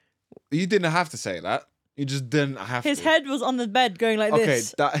room. You didn't have to say that. You just didn't have His to. head was on the bed going like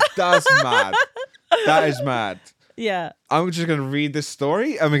this. Okay, that's mad. That is mad. Yeah. I'm just going to read this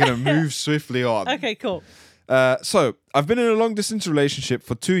story and we're going to move swiftly on. Okay, cool. So, I've been in a long-distance relationship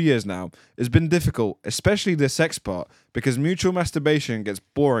for 2 years now. It's been difficult, especially the sex part, because mutual masturbation gets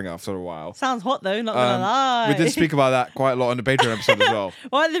boring after a while. Sounds hot, though, not gonna lie. We did speak about that quite a lot on the Patreon episode as well.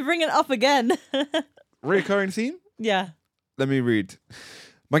 Why are they bringing it up again? Recurring theme? Yeah. Let me read.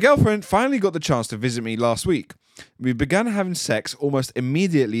 My girlfriend finally got the chance to visit me last week. We began having sex almost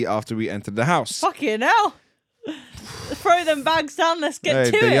immediately after we entered the house. Fucking hell. Throw them bags down, let's get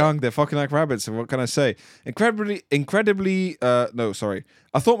to they're it. young, they're fucking like rabbits, so what can I say? No, sorry.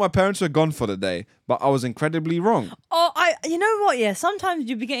 I thought my parents were gone for the day, but I was incredibly wrong. You know what, yeah, sometimes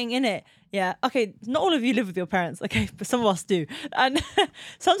you'll be getting in it. Yeah, okay, not all of you live with your parents, okay, but some of us do. And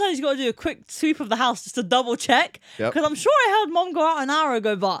sometimes you got to do a quick sweep of the house just to double check. Because I'm sure I heard mom go out an hour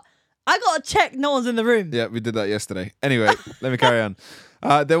ago, but I got to check no one's in the room. Yeah, we did that yesterday. Anyway, let me carry on.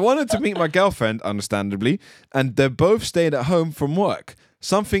 They wanted to meet my girlfriend, understandably, and they both stayed at home from work,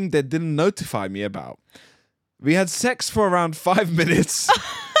 something they didn't notify me about. We had sex for around 5 minutes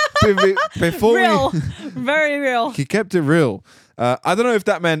before real. Very real. He kept it real. I don't know if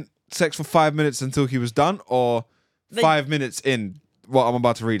that meant sex for 5 minutes until he was done or 5 minutes in what I'm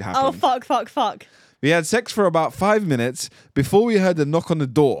about to read happened. Oh, fuck. We had sex for about 5 minutes before we heard a knock on the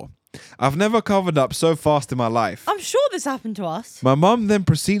door. I've never covered up so fast in my life. I'm sure this happened to us. My mum then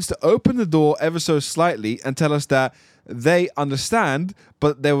proceeds to open the door ever so slightly and tell us that they understand,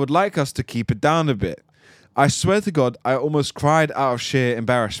 but they would like us to keep it down a bit. I swear to God, I almost cried out of sheer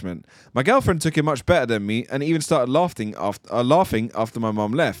embarrassment. My girlfriend took it much better than me and even started laughing after my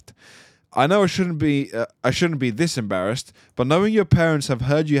mum left. I know I shouldn't be this embarrassed, but knowing your parents have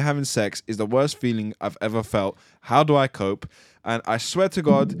heard you having sex is the worst feeling I've ever felt. How do I cope? And I swear to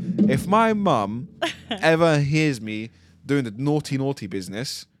God, if my mum ever hears me doing the naughty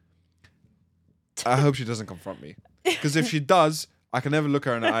business, I hope she doesn't confront me. Because if she does, I can never look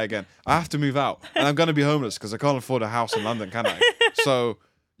her in the eye again. I have to move out. And I'm going to be homeless because I can't afford a house in London, can I? So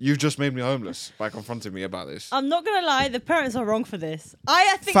you've just made me homeless by confronting me about this. I'm not going to lie. The parents are wrong for this.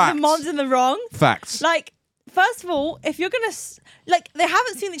 I think Facts. the mom's in the wrong. Facts. Like, first of all, if you're going to... Like, they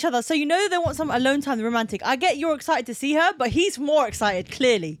haven't seen each other, so you know they want some alone time, romantic. I get you're excited to see her, but he's more excited,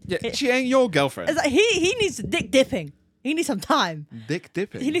 clearly. Yeah, she ain't your girlfriend. It's like he needs dick dipping. He needs some time. Dick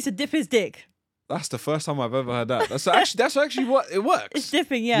dipping? He needs to dip his dick. That's the first time I've ever heard that. That's actually what it works. It's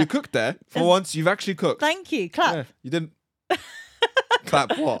dipping, yeah. You cooked there. For once, you've actually cooked. Thank you. Clap. Yeah, you didn't...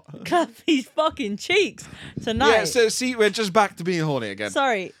 Clap what? Clap his fucking cheeks tonight. Yeah, so see, we're just back to being horny again.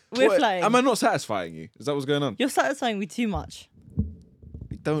 Sorry, we're flirting. Am I not satisfying you? Is that what's going on? You're satisfying me too much.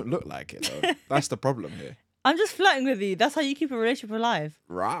 You don't look like it, though. That's the problem here. I'm just flirting with you. That's how you keep a relationship alive.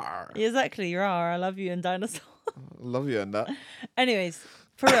 Rawr. Exactly, rawr. I love you and dinosaur. Love you and that. Anyways,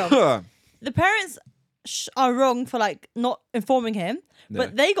 for real. The parents are wrong for like not informing him,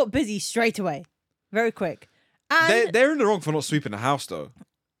 but they got busy straight away. Very quick. And they're in the wrong for not sweeping the house, though.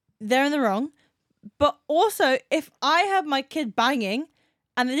 They're in the wrong. But also, if I had my kid banging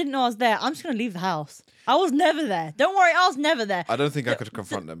and they didn't know I was there, I'm just going to leave the house. I was never there. Don't worry, I was never there. I don't think I could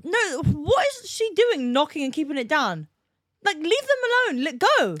confront them. No, what is she doing knocking and keeping it down? Like, leave them alone. Let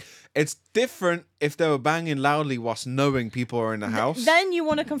go. It's different if they were banging loudly whilst knowing people are in the house. Then you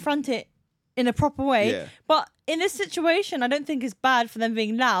want to confront it in a proper way. Yeah. But in this situation, I don't think it's bad for them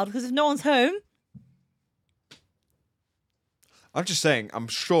being loud because if no one's home... I'm just saying, I'm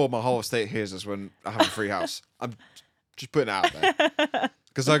sure my whole estate hears us when I have a free house. I'm just putting it out there.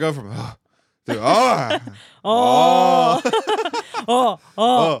 Because I go from, Yeah. Oh,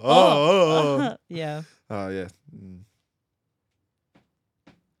 yeah.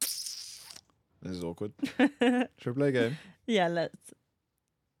 This is awkward. Should we play a game? Yeah, let's.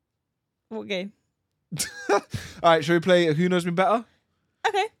 What game? All right, should we play Who Knows Me Better?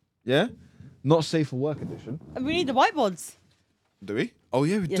 Okay. Yeah? Not safe for work edition. We need the whiteboards. Do we? Oh,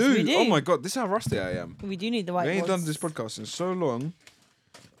 yeah, we Yes, do. we do. Oh, my God. This is how rusty I am. We do need the whiteboards. We ain't done this podcast in so long.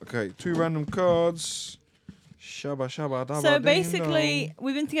 Okay, 2 random cards. Shabba, shabba, dabba, So ding, basically, dong.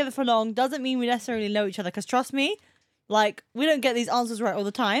 we've been together for long. Doesn't mean we necessarily know each other. Because trust me, like, we don't get these answers right all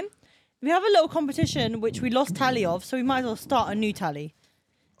the time. We have a little competition, which we lost tally of. So we might as well start a new tally.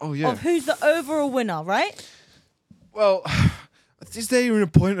 Oh, yeah. Of who's the overall winner, right? Well, is there even a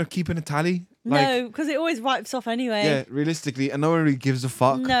point of keeping a tally? No, because it always wipes off anyway. Yeah, realistically, and no one really gives a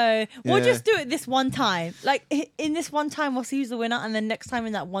fuck. No, we'll Yeah. just do it this one time. Like in this one time, we'll see who's the winner, and then next time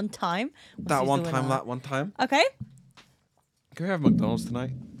in that one time, we'll see That who's one the time, winner. that one time. Okay. Can we have McDonald's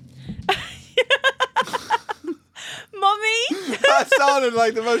tonight? Mommy. That sounded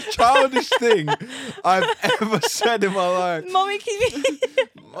like the most childish thing I've ever said in my life. Mommy, keep me.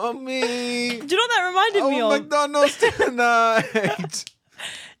 Mommy. Do you know what that reminded me of? McDonald's tonight.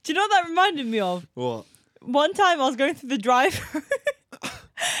 Do you know what that reminded me of? What? One time I was going through the drive-thru and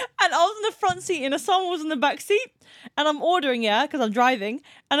I was in the front seat and Osama was in the back seat and I'm ordering, yeah, because I'm driving.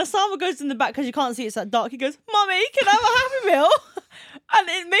 And Osama goes in the back because you can't see it's that dark. He goes, Mommy, can I have a Happy Meal? And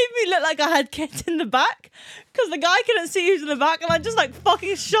it made me look like I had kids in the back because the guy couldn't see who's in the back and I just like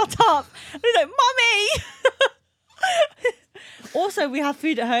fucking shut up. And he's like, Mommy! Also, we have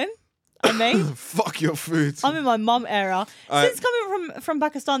food at home. I made. Fuck your food. I'm in my mum era. Since coming from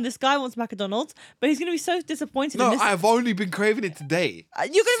Pakistan, this guy wants McDonald's, but he's gonna be so disappointed. No, in this. I've only been craving it today.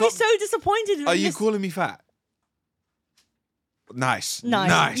 You're gonna be so disappointed. In Are you this. calling me fat? Nice.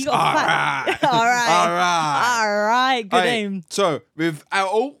 Nice. You got All fat. right. All right. All right. All right. Good aim. So,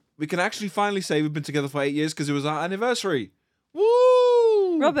 we can actually finally say we've been together for 8 years because it was our anniversary.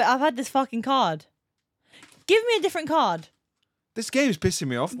 Woo! Robert, I've had this fucking card. Give me a different card. This game's pissing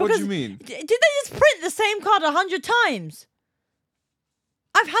me off. What do you mean? Did they just print the same card 100 times?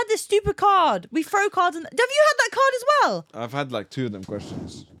 I've had this stupid card. We throw cards in. Have you had that card as well? I've had like 2 of them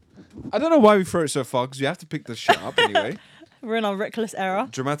questions. I don't know why we throw it so far because you have to pick the shit up anyway. We're in our reckless era.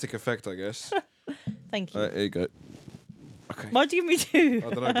 Dramatic effect, I guess. Thank you. Here you go. Okay. Why'd you give me 2? I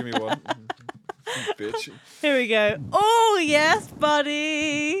don't know, give me 1. Bitch. Here we go. Oh, yes,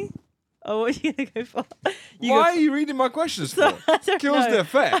 buddy. Oh, what are you going to go for? Why are you reading my questions for? I don't Kills know. the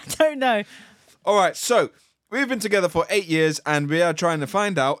effect. I don't know. All right, so we've been together for 8 years and we are trying to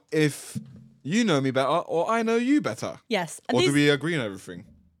find out if you know me better or I know you better. Yes. And Or do we agree on everything?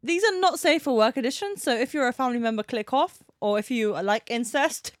 these are not safe for work editions, so if you're a family member, click off. or if you like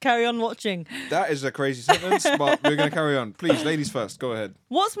incest, carry on watching. That is a crazy sentence, but we're going to carry on. Please, ladies first. Go ahead.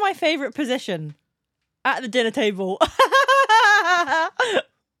 What's my favourite position? At the dinner table.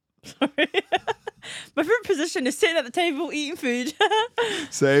 Sorry. My favourite position is sitting at the table eating food.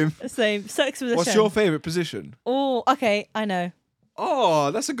 Same. Same. Sex position. What's your favourite position? Oh, okay. I know. Oh,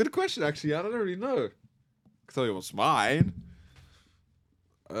 that's a good question, actually. I don't really know. I can tell you what's mine.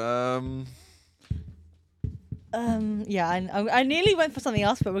 Yeah, I nearly went for something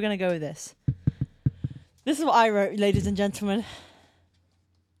else, but we're going to go with this. This is what I wrote, ladies and gentlemen.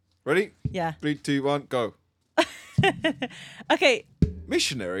 Ready? Yeah. 3, 2, 1, go. Okay.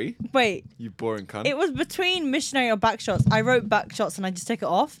 Missionary? Wait. You boring cunt. It was between missionary or back shots. I wrote back shots and I just take it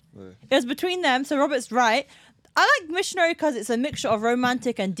off. Yeah. It was between them, so Robert's right. I like missionary because it's a mixture of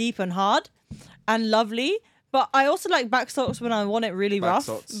romantic and deep and hard and lovely. But I also like back shots when I want it really rough.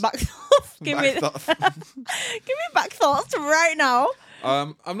 Back thoughts. Give me back thoughts right now.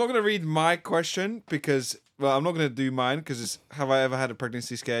 I'm not going to read my question because, well, I'm not going to do mine because it's, have I ever had a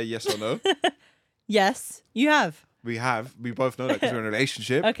pregnancy scare, yes or no? Yes, you have. We have. We both know that because we're in a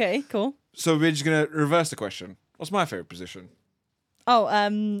relationship. Okay, cool. So we're just going to reverse the question. What's my favourite position? Oh,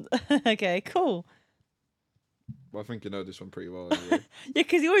 okay, cool. Well, I think you know this one pretty well. Anyway. Yeah,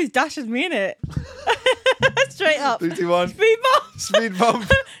 because he always dashes me in it. Straight up. 3, 2, 1. Speed bump. Speed bump.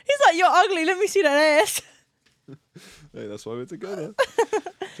 He's like, you're ugly. Let me see that ass. Hey, that's why we're together.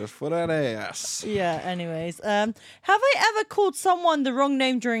 Just for that ass. Yeah, anyways. Have I ever called someone the wrong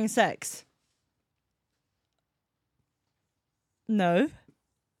name during sex? No.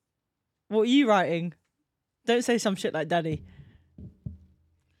 What are you writing? Don't say some shit like daddy.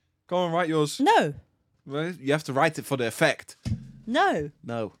 Go on, write yours. No. Well, you have to write it for the effect. No.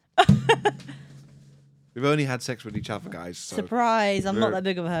 No. We've only had sex with each other, guys. So surprise. I'm not that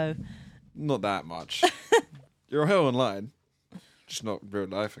big of a hoe. not that much. You're a hoe online. Just not real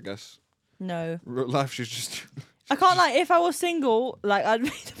life, I guess. No. Real life, she's just... I can't lie, if I was single, like, I'd be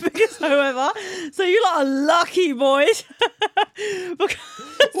the biggest hoe ever. So you lot are lucky, boys. Because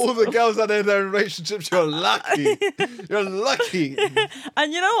all the girls that are in their relationships, you're lucky. You're lucky.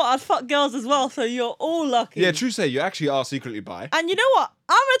 And you know what? I'd fuck girls as well, so you're all lucky. Yeah, true say, you actually are secretly bi. And you know what?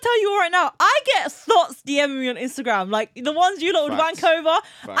 I'm going to tell you right now, I get thoughts DMing me on Instagram. Like, the ones you lot would wank over,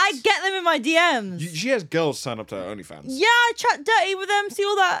 I get them in my DMs. She has girls sign up to her OnlyFans. Yeah, I chat dirty with them, see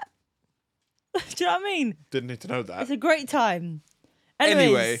all that. Do you know what I mean? Didn't need to know that. It's a great time.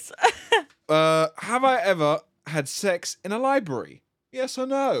 Anyway, have I ever had sex in a library? Yes or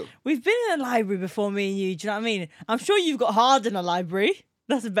no? We've been in a library before, me and you. Do you know what I mean? I'm sure you've got hard in a library.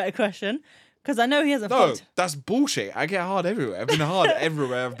 That's a better question. Because I know he hasn't No, fucked. that's bullshit. I get hard everywhere. I've been hard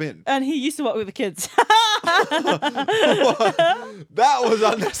everywhere I've been. And he used to work with the kids. That was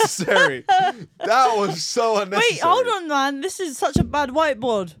unnecessary. That was so unnecessary. Wait, hold on, man. This is such a bad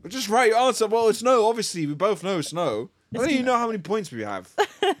whiteboard. Just write your answer. Well, it's no. Obviously, we both know it's no. I don't even know how many points we have.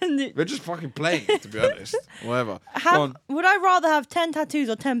 We're just fucking playing, to be honest. Whatever. Would I rather have 10 tattoos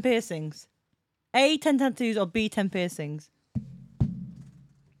or 10 piercings? A, 10 tattoos or B, 10 piercings?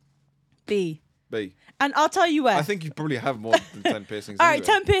 B. And I'll tell you where. I think you probably have more than 10 piercings. All right, anyway.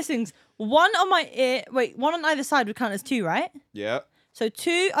 10 piercings. One on my ear. Wait, one on either side would count as 2, right? Yeah. So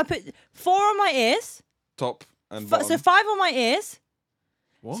 2. I put 4 on my ears. Top and bottom. So 5 on my ears.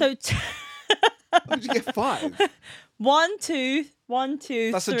 What? So how did you get 5? 1, 2, 1,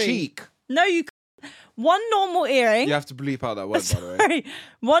 2, That's 3. a cheek. No, you. One normal earring. You have to bleep out that word, by the way. Sorry.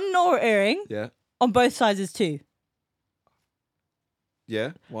 One normal earring. Yeah. On both sides is 2.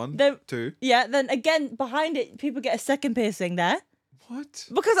 Yeah. 1, Then, 2. Yeah. Then again, behind it, people get a second piercing there. What?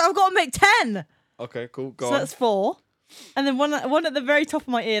 Because I've got to make 10. Okay, cool. Go so on. that's 4. And then one at the very top of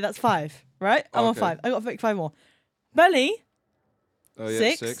my ear, that's 5. Right? I'm on 5. I got to make 5 more. Belly. Oh,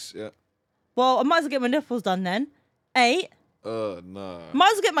 yeah. 6. Yeah. Well, I might as well get my nipples done then. 8. No.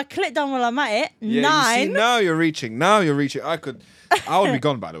 Might as well get my clit done while I'm at it. Yeah, 9. You see, now you're reaching. I would be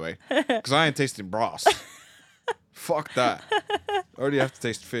gone, by the way. Because I ain't tasting brass. Fuck that. I already have to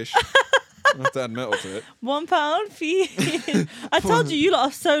taste fish. I have to add metal to it. £1 fee. I told you, you lot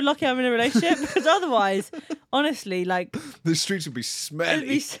are so lucky I'm in a relationship. Because otherwise, honestly, like... The streets would be smelly. It'd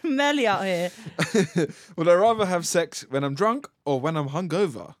be smelly out here. Would I rather have sex when I'm drunk or when I'm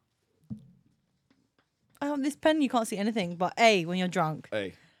hungover? Oh, this pen, you can't see anything. But A, when you're drunk.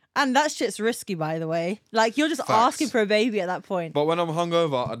 Hey. And that shit's risky, by the way. Like, you're just Facts. asking for a baby at that point. But when I'm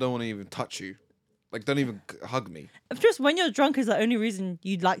hungover, I don't want to even touch you. Like, don't even hug me. Just when you're drunk is the only reason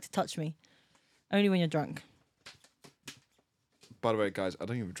you'd like to touch me. Only when you're drunk. By the way, guys, I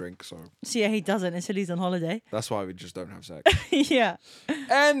don't even drink, so So yeah, he doesn't until he's on holiday. that's why we just don't have sex. Yeah.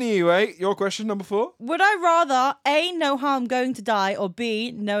 Anyway, your question number 4. Would I rather A, know how I'm going to die, or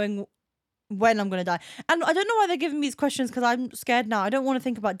B, knowing when I'm going to die? And I don't know why they're giving me these questions because I'm scared now. I don't want to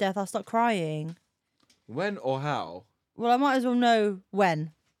think about death. I'll start crying. When or how? Well, I might as well know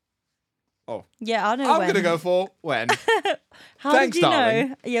when. Oh. Yeah, I know I'm when. going to go for when. How Thanks, did you darling.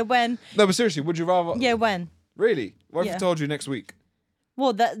 know? Yeah, when. No, but seriously, would you rather... Yeah, when. Really? What if Yeah. I told you next week?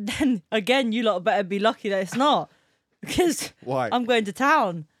 Well, then again, you lot better be lucky that it's not. Because Why? I'm going to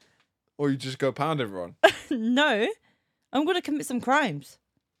town. Or you just go pound everyone? No, I'm going to commit some crimes.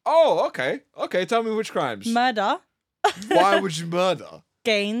 Oh, okay. Okay, tell me which crimes. Murder, Why would you murder?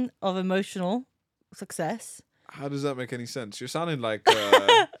 gain of emotional success. How does that make any sense? You're sounding like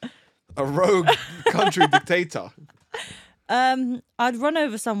a rogue country dictator. I'd run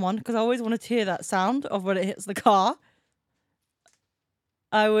over someone because I always wanted to hear that sound of when it hits the car.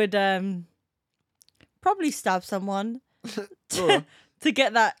 I would probably stab someone Laura, to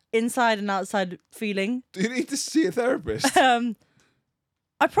get that inside and outside feeling. do you need to see a therapist?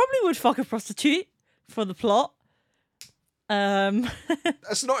 I probably would fuck a prostitute for the plot.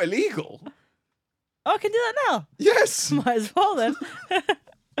 That's not illegal. Oh, I can do that now. Yes. Might as well then.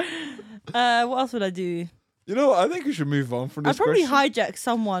 What else would I do? You know what? I think we should move on from this I'd probably question. hijack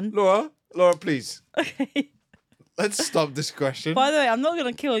someone. Laura, please. Okay. Let's stop this question. By the way, I'm not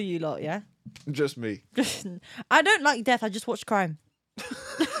gonna kill you lot, yeah? Just me. I don't like death, I just watch crime.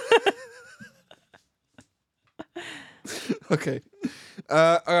 Okay.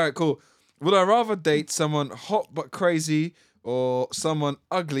 All right, cool. Would I rather date someone hot but crazy or someone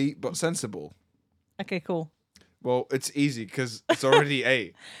ugly but sensible? Okay, cool. Well, it's easy because it's already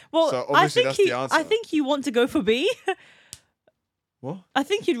A. Well, So obviously that's the answer. I think you want to go for B. What? I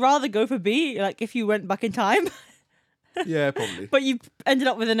think you'd rather go for B, like if you went back in time. Yeah, probably. But you ended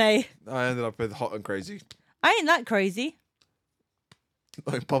up with an A. I ended up with hot and crazy. I ain't that crazy.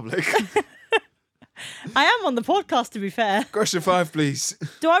 Not in public. I am on the podcast, to be fair. Question 5, please.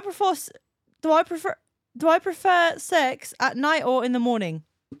 Do I prefer sex at night or in the morning?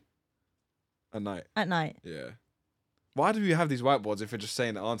 At night. At night. Yeah. Why do you have these whiteboards if you're just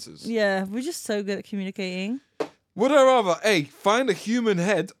saying the answers? Yeah, we're just so good at communicating. Would I rather A, find a human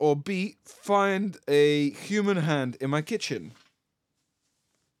head, or B, find a human hand in my kitchen?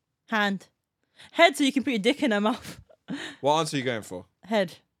 Hand. Head so you can put your dick in her mouth. What answer are you going for?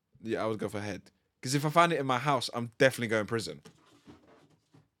 Head. Yeah, I would go for head. Because if I find it in my house, I'm definitely going prison.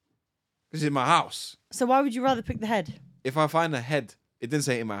 Because it's in my house. So why would you rather pick the head? If I find a head, it didn't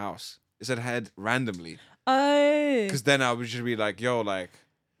say in my house. It said head randomly. Oh. Because then I would just be like, yo, like...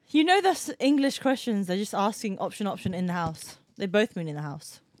 You know that's English questions. They're just asking option in the house. They both mean in the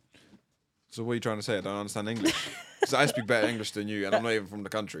house. So what are you trying to say? I don't understand English. Because I speak better English than you, and I'm not even from the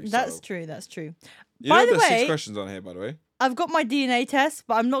country. That's so. true. That's true. You By know the there's 6 way, questions on here, by the way. I've got my DNA test,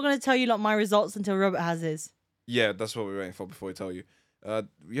 but I'm not going to tell you like my results until Robert has his. Yeah, that's what we're waiting for before we tell you.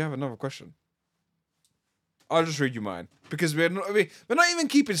 You have another question. I'll just read you mine. Because we're not even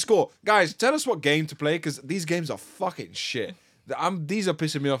keeping score. Guys, tell us what game to play, because these games are fucking shit. These are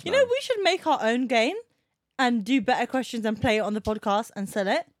pissing me off You now. know, we should make our own game and do better questions and play it on the podcast and sell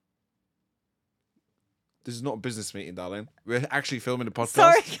it. This is not a business meeting, darling. We're actually filming a podcast.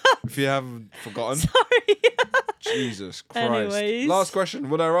 Sorry, If you haven't forgotten. sorry. Jesus Christ. Anyways. Last question.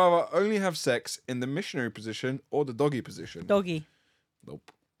 Would I rather only have sex in the missionary position or the doggy position? Doggy.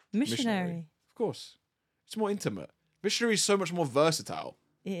 Nope. Missionary. Of course. It's more intimate. Missionary is so much more versatile.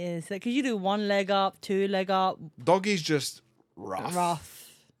 It is. Like, could you do 1 leg up, 2 leg up? Doggy's just rough.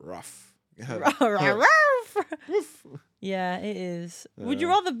 Rough. Rough. Woof. Yeah, it is. Would you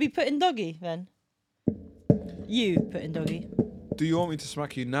rather be put in doggy then? You put in doggy. Do you want me to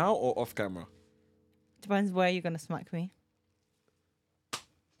smack you now or off camera? Depends where you're going to smack me.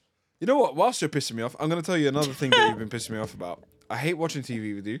 You know what? Whilst you're pissing me off, I'm going to tell you another thing that you've been pissing me off about. I hate watching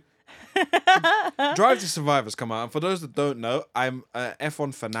TV with you. Drive to Survive has come out. And for those that don't know, I'm an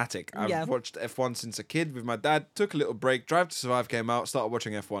F1 fanatic. I've watched F1 since a kid with my dad. Took a little break. Drive to Survive came out. Started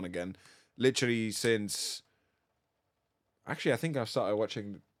watching F1 again. Literally since... Actually, I think I started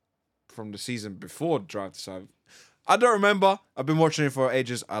watching from the season before Drive to Survive. I don't remember. I've been watching it for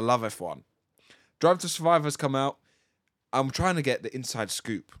ages. I love F1. Drive to Survive has come out. I'm trying to get the inside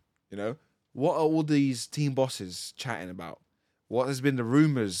scoop. You know? What are all these team bosses chatting about? What has been the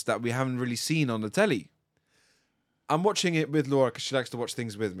rumours that we haven't really seen on the telly? I'm watching it with Laura because she likes to watch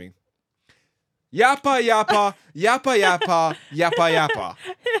things with me. Yappa, yappa, yappa, yappa, yappa, yappa.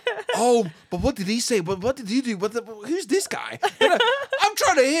 Oh, but what did he say? What did he do? Who's this guy? I'm I'm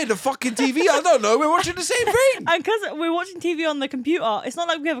trying to hear the fucking TV. I don't know. We're watching the same thing. And because we're watching TV on the computer, it's not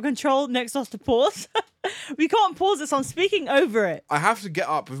like we have a control next to us to pause. We can't pause it, so I'm speaking over it. I have to get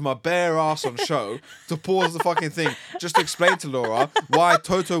up with my bare ass on show to pause the fucking thing just to explain to Laura why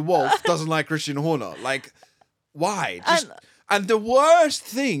Toto Wolff doesn't like Christian Horner. Like, why? And the worst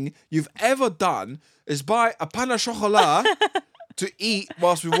thing you've ever done is buy a pain au chocolat to eat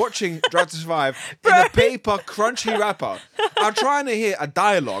whilst we're watching Drive to Survive in a paper crunchy wrapper. I'm trying to hear a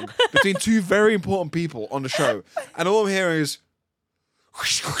dialogue between two very important people on the show, and all I'm hearing is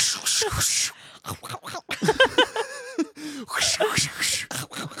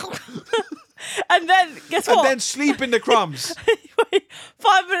and then guess what? And then sleep in the crumbs.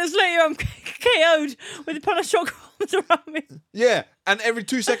 5 minutes later, I'm KO'd with the pain au chocolat around me. Yeah, and every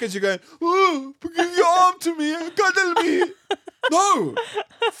 2 seconds you're going, oh, give your arm to me, cuddle me. No,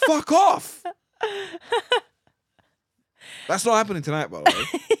 fuck off. That's not happening tonight, by the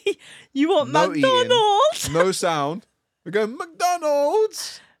way. You want No McDonald's? eating, no sound. We're going,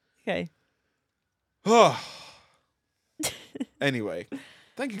 McDonald's. Okay. Anyway,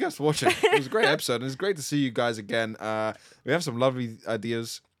 thank you guys for watching. It was a great episode, and it's great to see you guys again. We have some lovely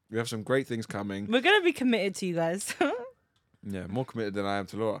ideas. We have some great things coming. We're going to be committed to you guys. Yeah, more committed than I am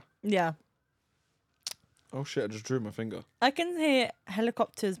to Laura. Yeah. Oh shit, I just drew my finger. I can hear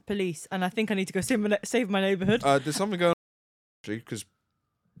helicopters, police, and I think I need to go save my neighborhood. There's something going on, actually, because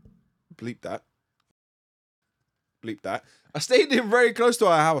bleep that. I stayed in very close to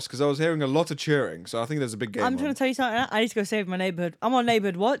our house because I was hearing a lot of cheering, so I think there's a big game I'm on. trying to tell you something. I need to go save my neighborhood. I'm on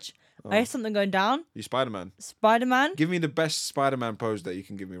neighborhood watch. I hear something going down. You Spider-Man. Spider-Man. Give me the best Spider-Man pose that you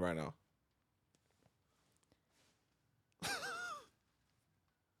can give me right now.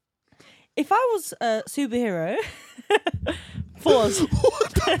 If I was a superhero, pause.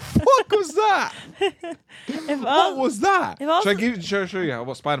 What the fuck was that? What was that? Show you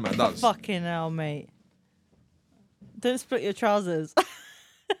what Spider-Man does? Fucking hell, mate. Don't split your trousers.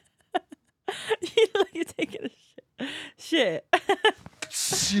 You look like you're taking a shit.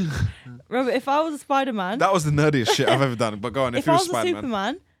 Robert, if I was a Spider-Man... That was the nerdiest shit I've ever done. But go on, if you were Spider-Man.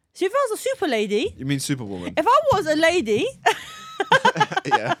 Superman... So if I was a super lady... You mean Superwoman? If I was a lady...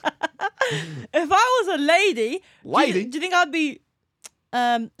 Yeah. If I was a lady... Lady? Do you think I'd be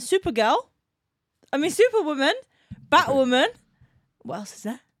Supergirl? I mean Superwoman, Batwoman... What else is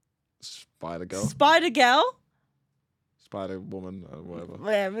there? Spider-Girl. Spider-Girl. Spider-Woman, whatever.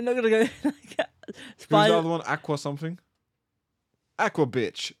 Yeah, we're not going to go like that. Who's the other one? Aqua something? Aqua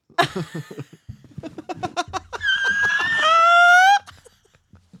bitch. You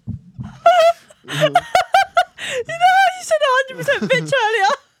know how you said 100% bitch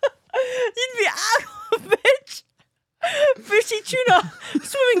earlier? You'd be aqua bitch. Fishy tuna.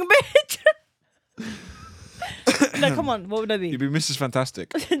 Swimming bitch. No, come on. What would I be? You'd be Mrs.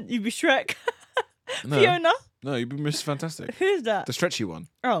 Fantastic. You'd be Shrek. No. Fiona. No, you'd be Mrs. Fantastic. Who's that? The stretchy one.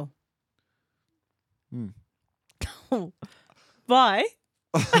 Oh. Why?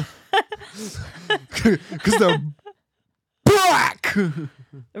 Because they're black.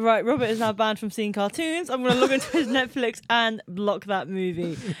 Right, Robert is now banned from seeing cartoons. I'm going to log into his Netflix and block that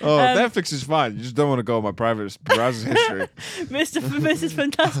movie. Oh, Netflix is fine. You just don't want to go on my private browser history. Mrs.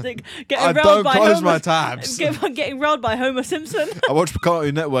 Fantastic getting I railed don't by close Homer, my tabs. getting railed by Homer Simpson. I watch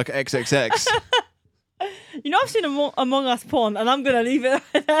Cartoon Network XXX. You know, I've seen Among Us porn, and I'm going to leave it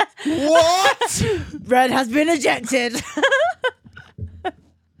there. What? Red has been ejected.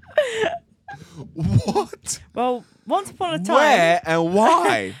 What? Well, once upon a time... Where and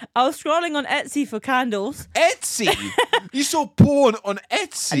why? I was scrolling on Etsy for candles. Etsy? You saw porn on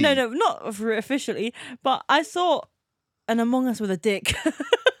Etsy? No, not officially, but I saw an Among Us with a dick.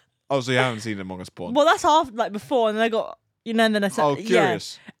 Oh, so you haven't seen Among Us porn? Well, that's half, like, before, and then I got... You know, and then I said... Oh,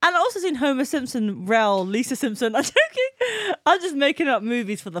 curious. Yeah. And I also seen Homer Simpson rail Lisa Simpson. I'm joking. I'm just making up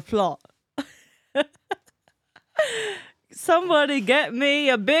movies for the plot. Somebody get me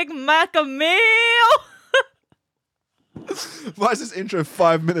a Big Mac a meal. Why is this intro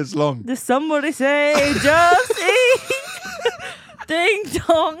 5 minutes long? Does somebody say just eat? Ding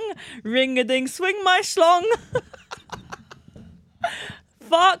dong, ring a ding, swing my schlong.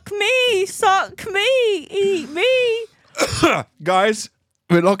 Fuck me, suck me, eat me. Guys,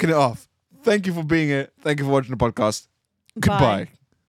 we're locking it off. Thank you for being here. Thank you for watching the podcast. Goodbye. Bye.